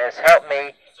and has helped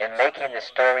me in making the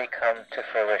story come to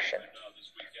fruition.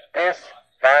 This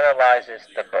finalizes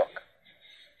the book.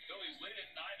 Phillies lead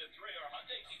at 9-3. Our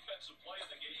Hyundai defensive play of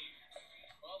the game.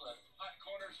 Well, the hot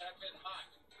corners have been hot.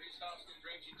 Reese Hoskins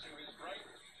ranging to his right.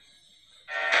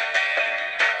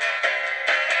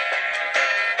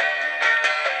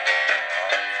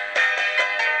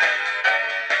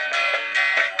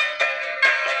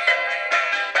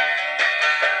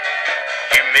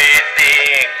 You may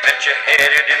think that you're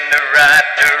headed in the right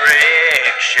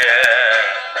direction,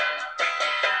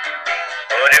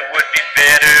 but it would be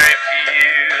better if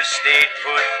you stayed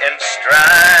put and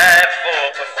strive for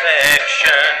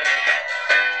perfection.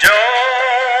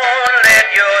 Don't let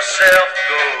yourself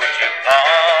go too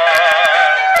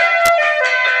far.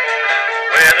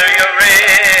 Whether you're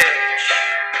rich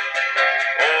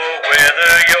or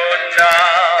whether you're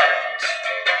not,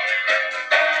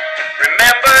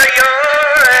 remember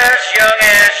you're as young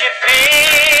as you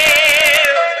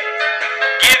feel.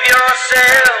 Give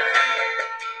yourself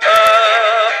a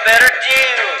better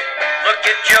deal. Look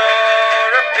at your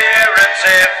appearance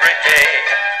every day.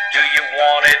 Do you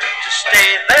want it to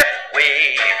stay that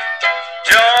way?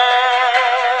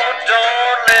 Don't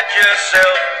let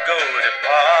yourself go to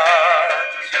part.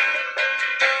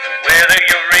 Whether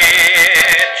you're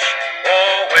rich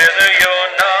or whether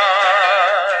you're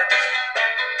not,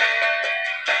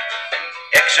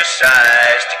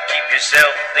 exercise to keep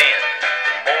yourself thin.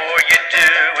 The more you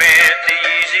do it, the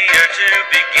easier to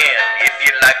begin. If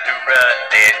you like to run,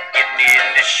 then getting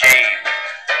into shape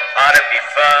ought to be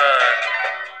fun.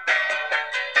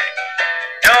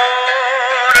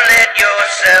 Don't let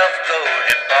yourself go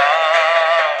to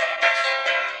part.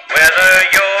 Whether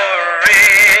you're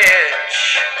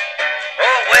rich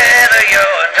or whether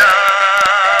you're not.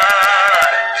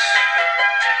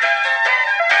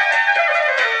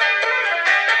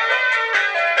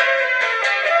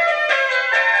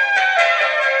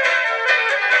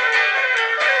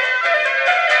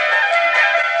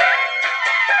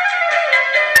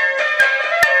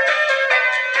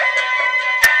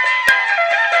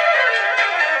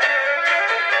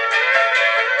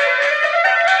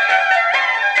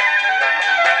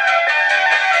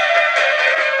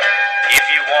 If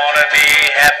you want to be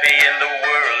happy in the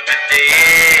world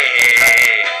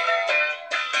today,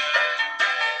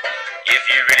 if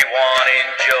you really want to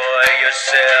enjoy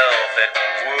yourself at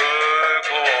work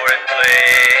or at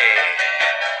play,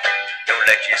 don't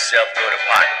let yourself go to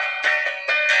pot.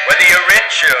 Whether you're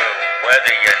rich or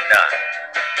whether you're not,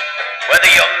 whether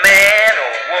you're man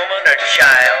or woman or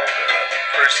child or a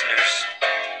person who's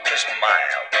just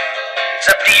mild, it's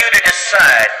up to you to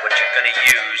decide what you're going to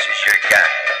use as your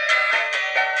guide.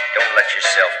 Don't let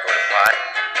yourself go to pot,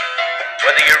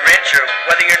 whether you're rich or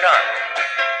whether you're not.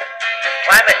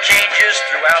 Climate changes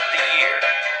throughout the year.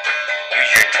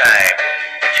 Use your time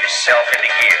to get yourself into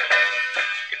gear.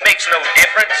 It makes no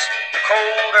difference,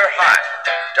 cold or hot.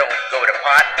 Don't go to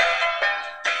pot.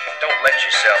 Don't let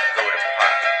yourself go to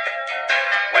pot.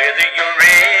 Whether you're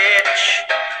rich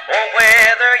or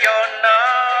whether you're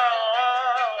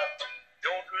not,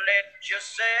 don't let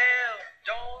yourself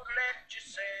go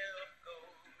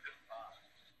to pot.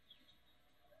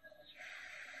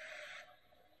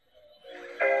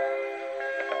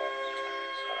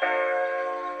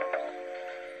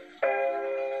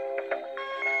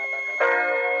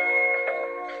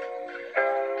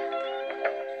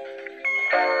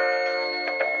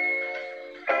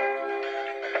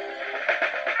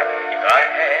 If I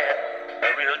had a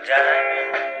real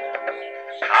diamond,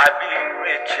 I'd be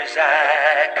rich as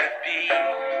I could be.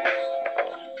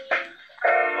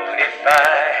 But if I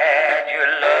had your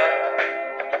love,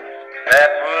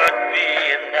 that would be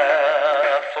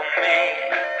enough for me.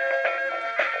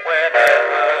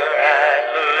 Whenever I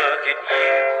look at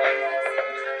you,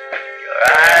 your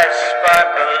eyes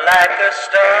sparkle like a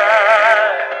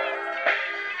star.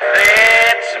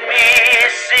 Lets me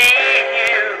see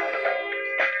you,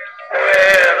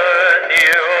 whether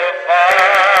near or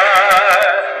far.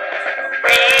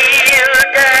 Real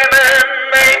diamond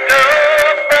make a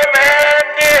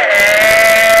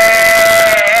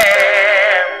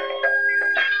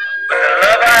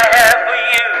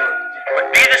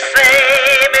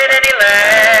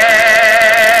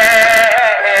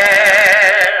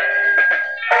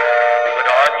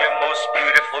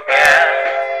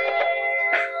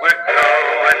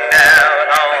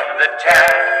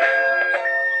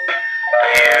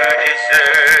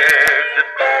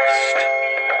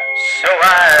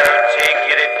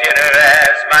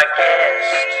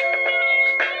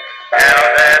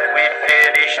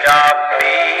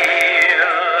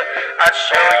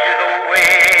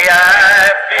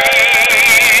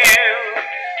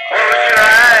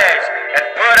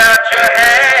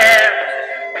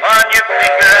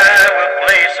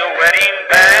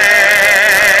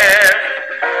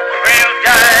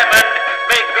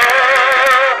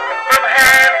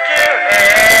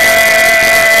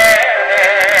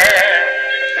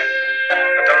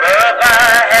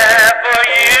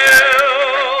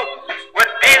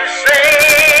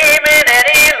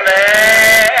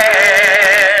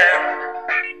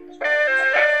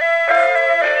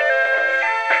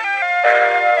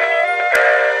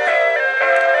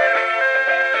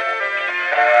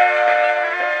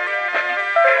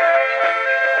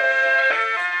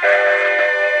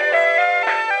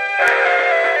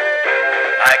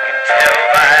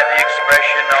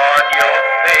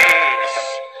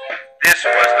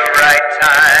This was the right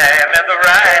time and the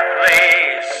right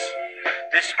place.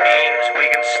 This means we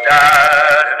can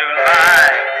start a new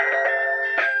life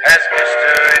as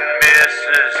Mr. and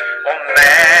Mrs. Oh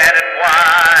man and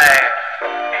wife.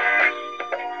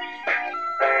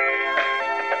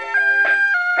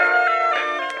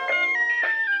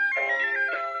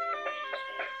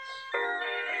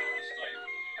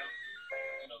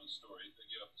 You know the story. They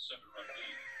give up a 7-run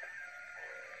lead.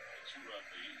 A 2-run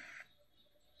lead.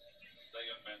 That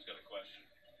young man's got a question.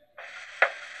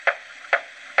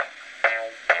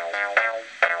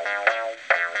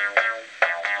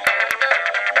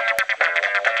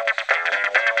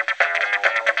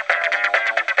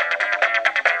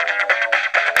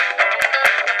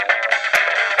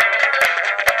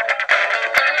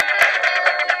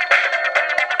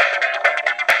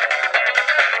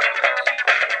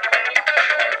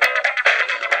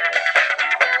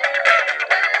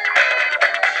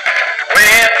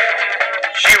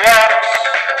 She walks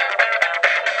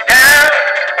down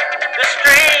the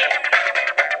street.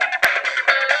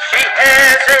 She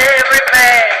has every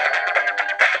man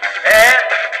at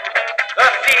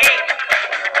her feet.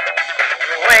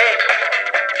 The way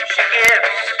she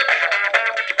gives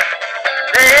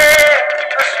them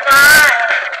a smile,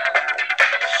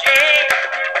 she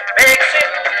makes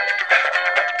it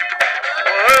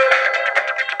worth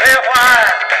their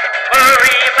while.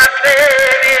 Marie, my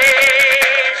baby,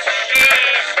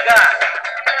 got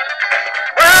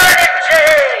what it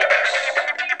takes.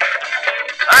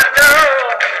 I know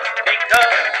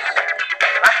because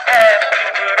I have to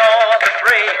put on the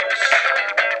brakes.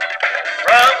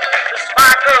 From the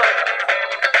sparkle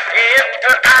in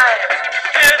her eyes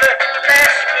to the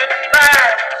last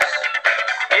goodbyes.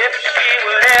 If she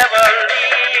would ever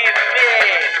leave me,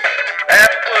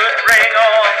 that would bring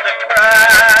on the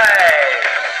cries.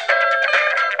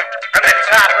 From the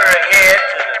top of her head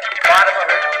to the bottom of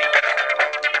her feet,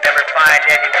 never find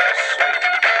anyone as sweet.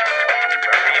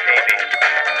 Marie, baby,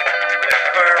 with a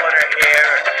curl in her hair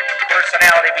and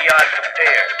personality beyond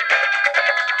compare.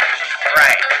 She's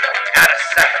bright, out of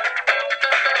sight.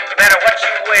 No matter what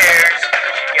she wears,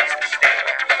 she gets the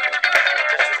stare.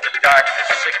 Just as the darkness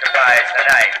signifies the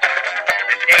night,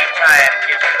 the daytime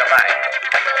gives her the light.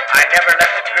 I never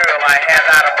let the girl I have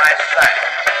out of my sight.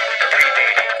 Marie,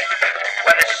 baby,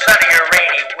 whether sunny or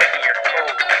rainy, windy or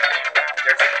cold,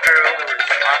 there's a girl who is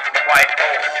often quite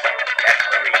old. That's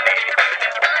Marie, baby.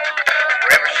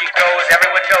 Wherever she goes,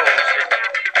 everyone knows that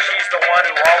she's the one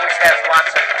who always has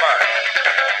lots of fun.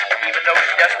 Even though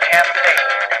she doesn't have faith,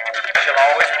 she'll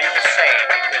always be the same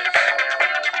because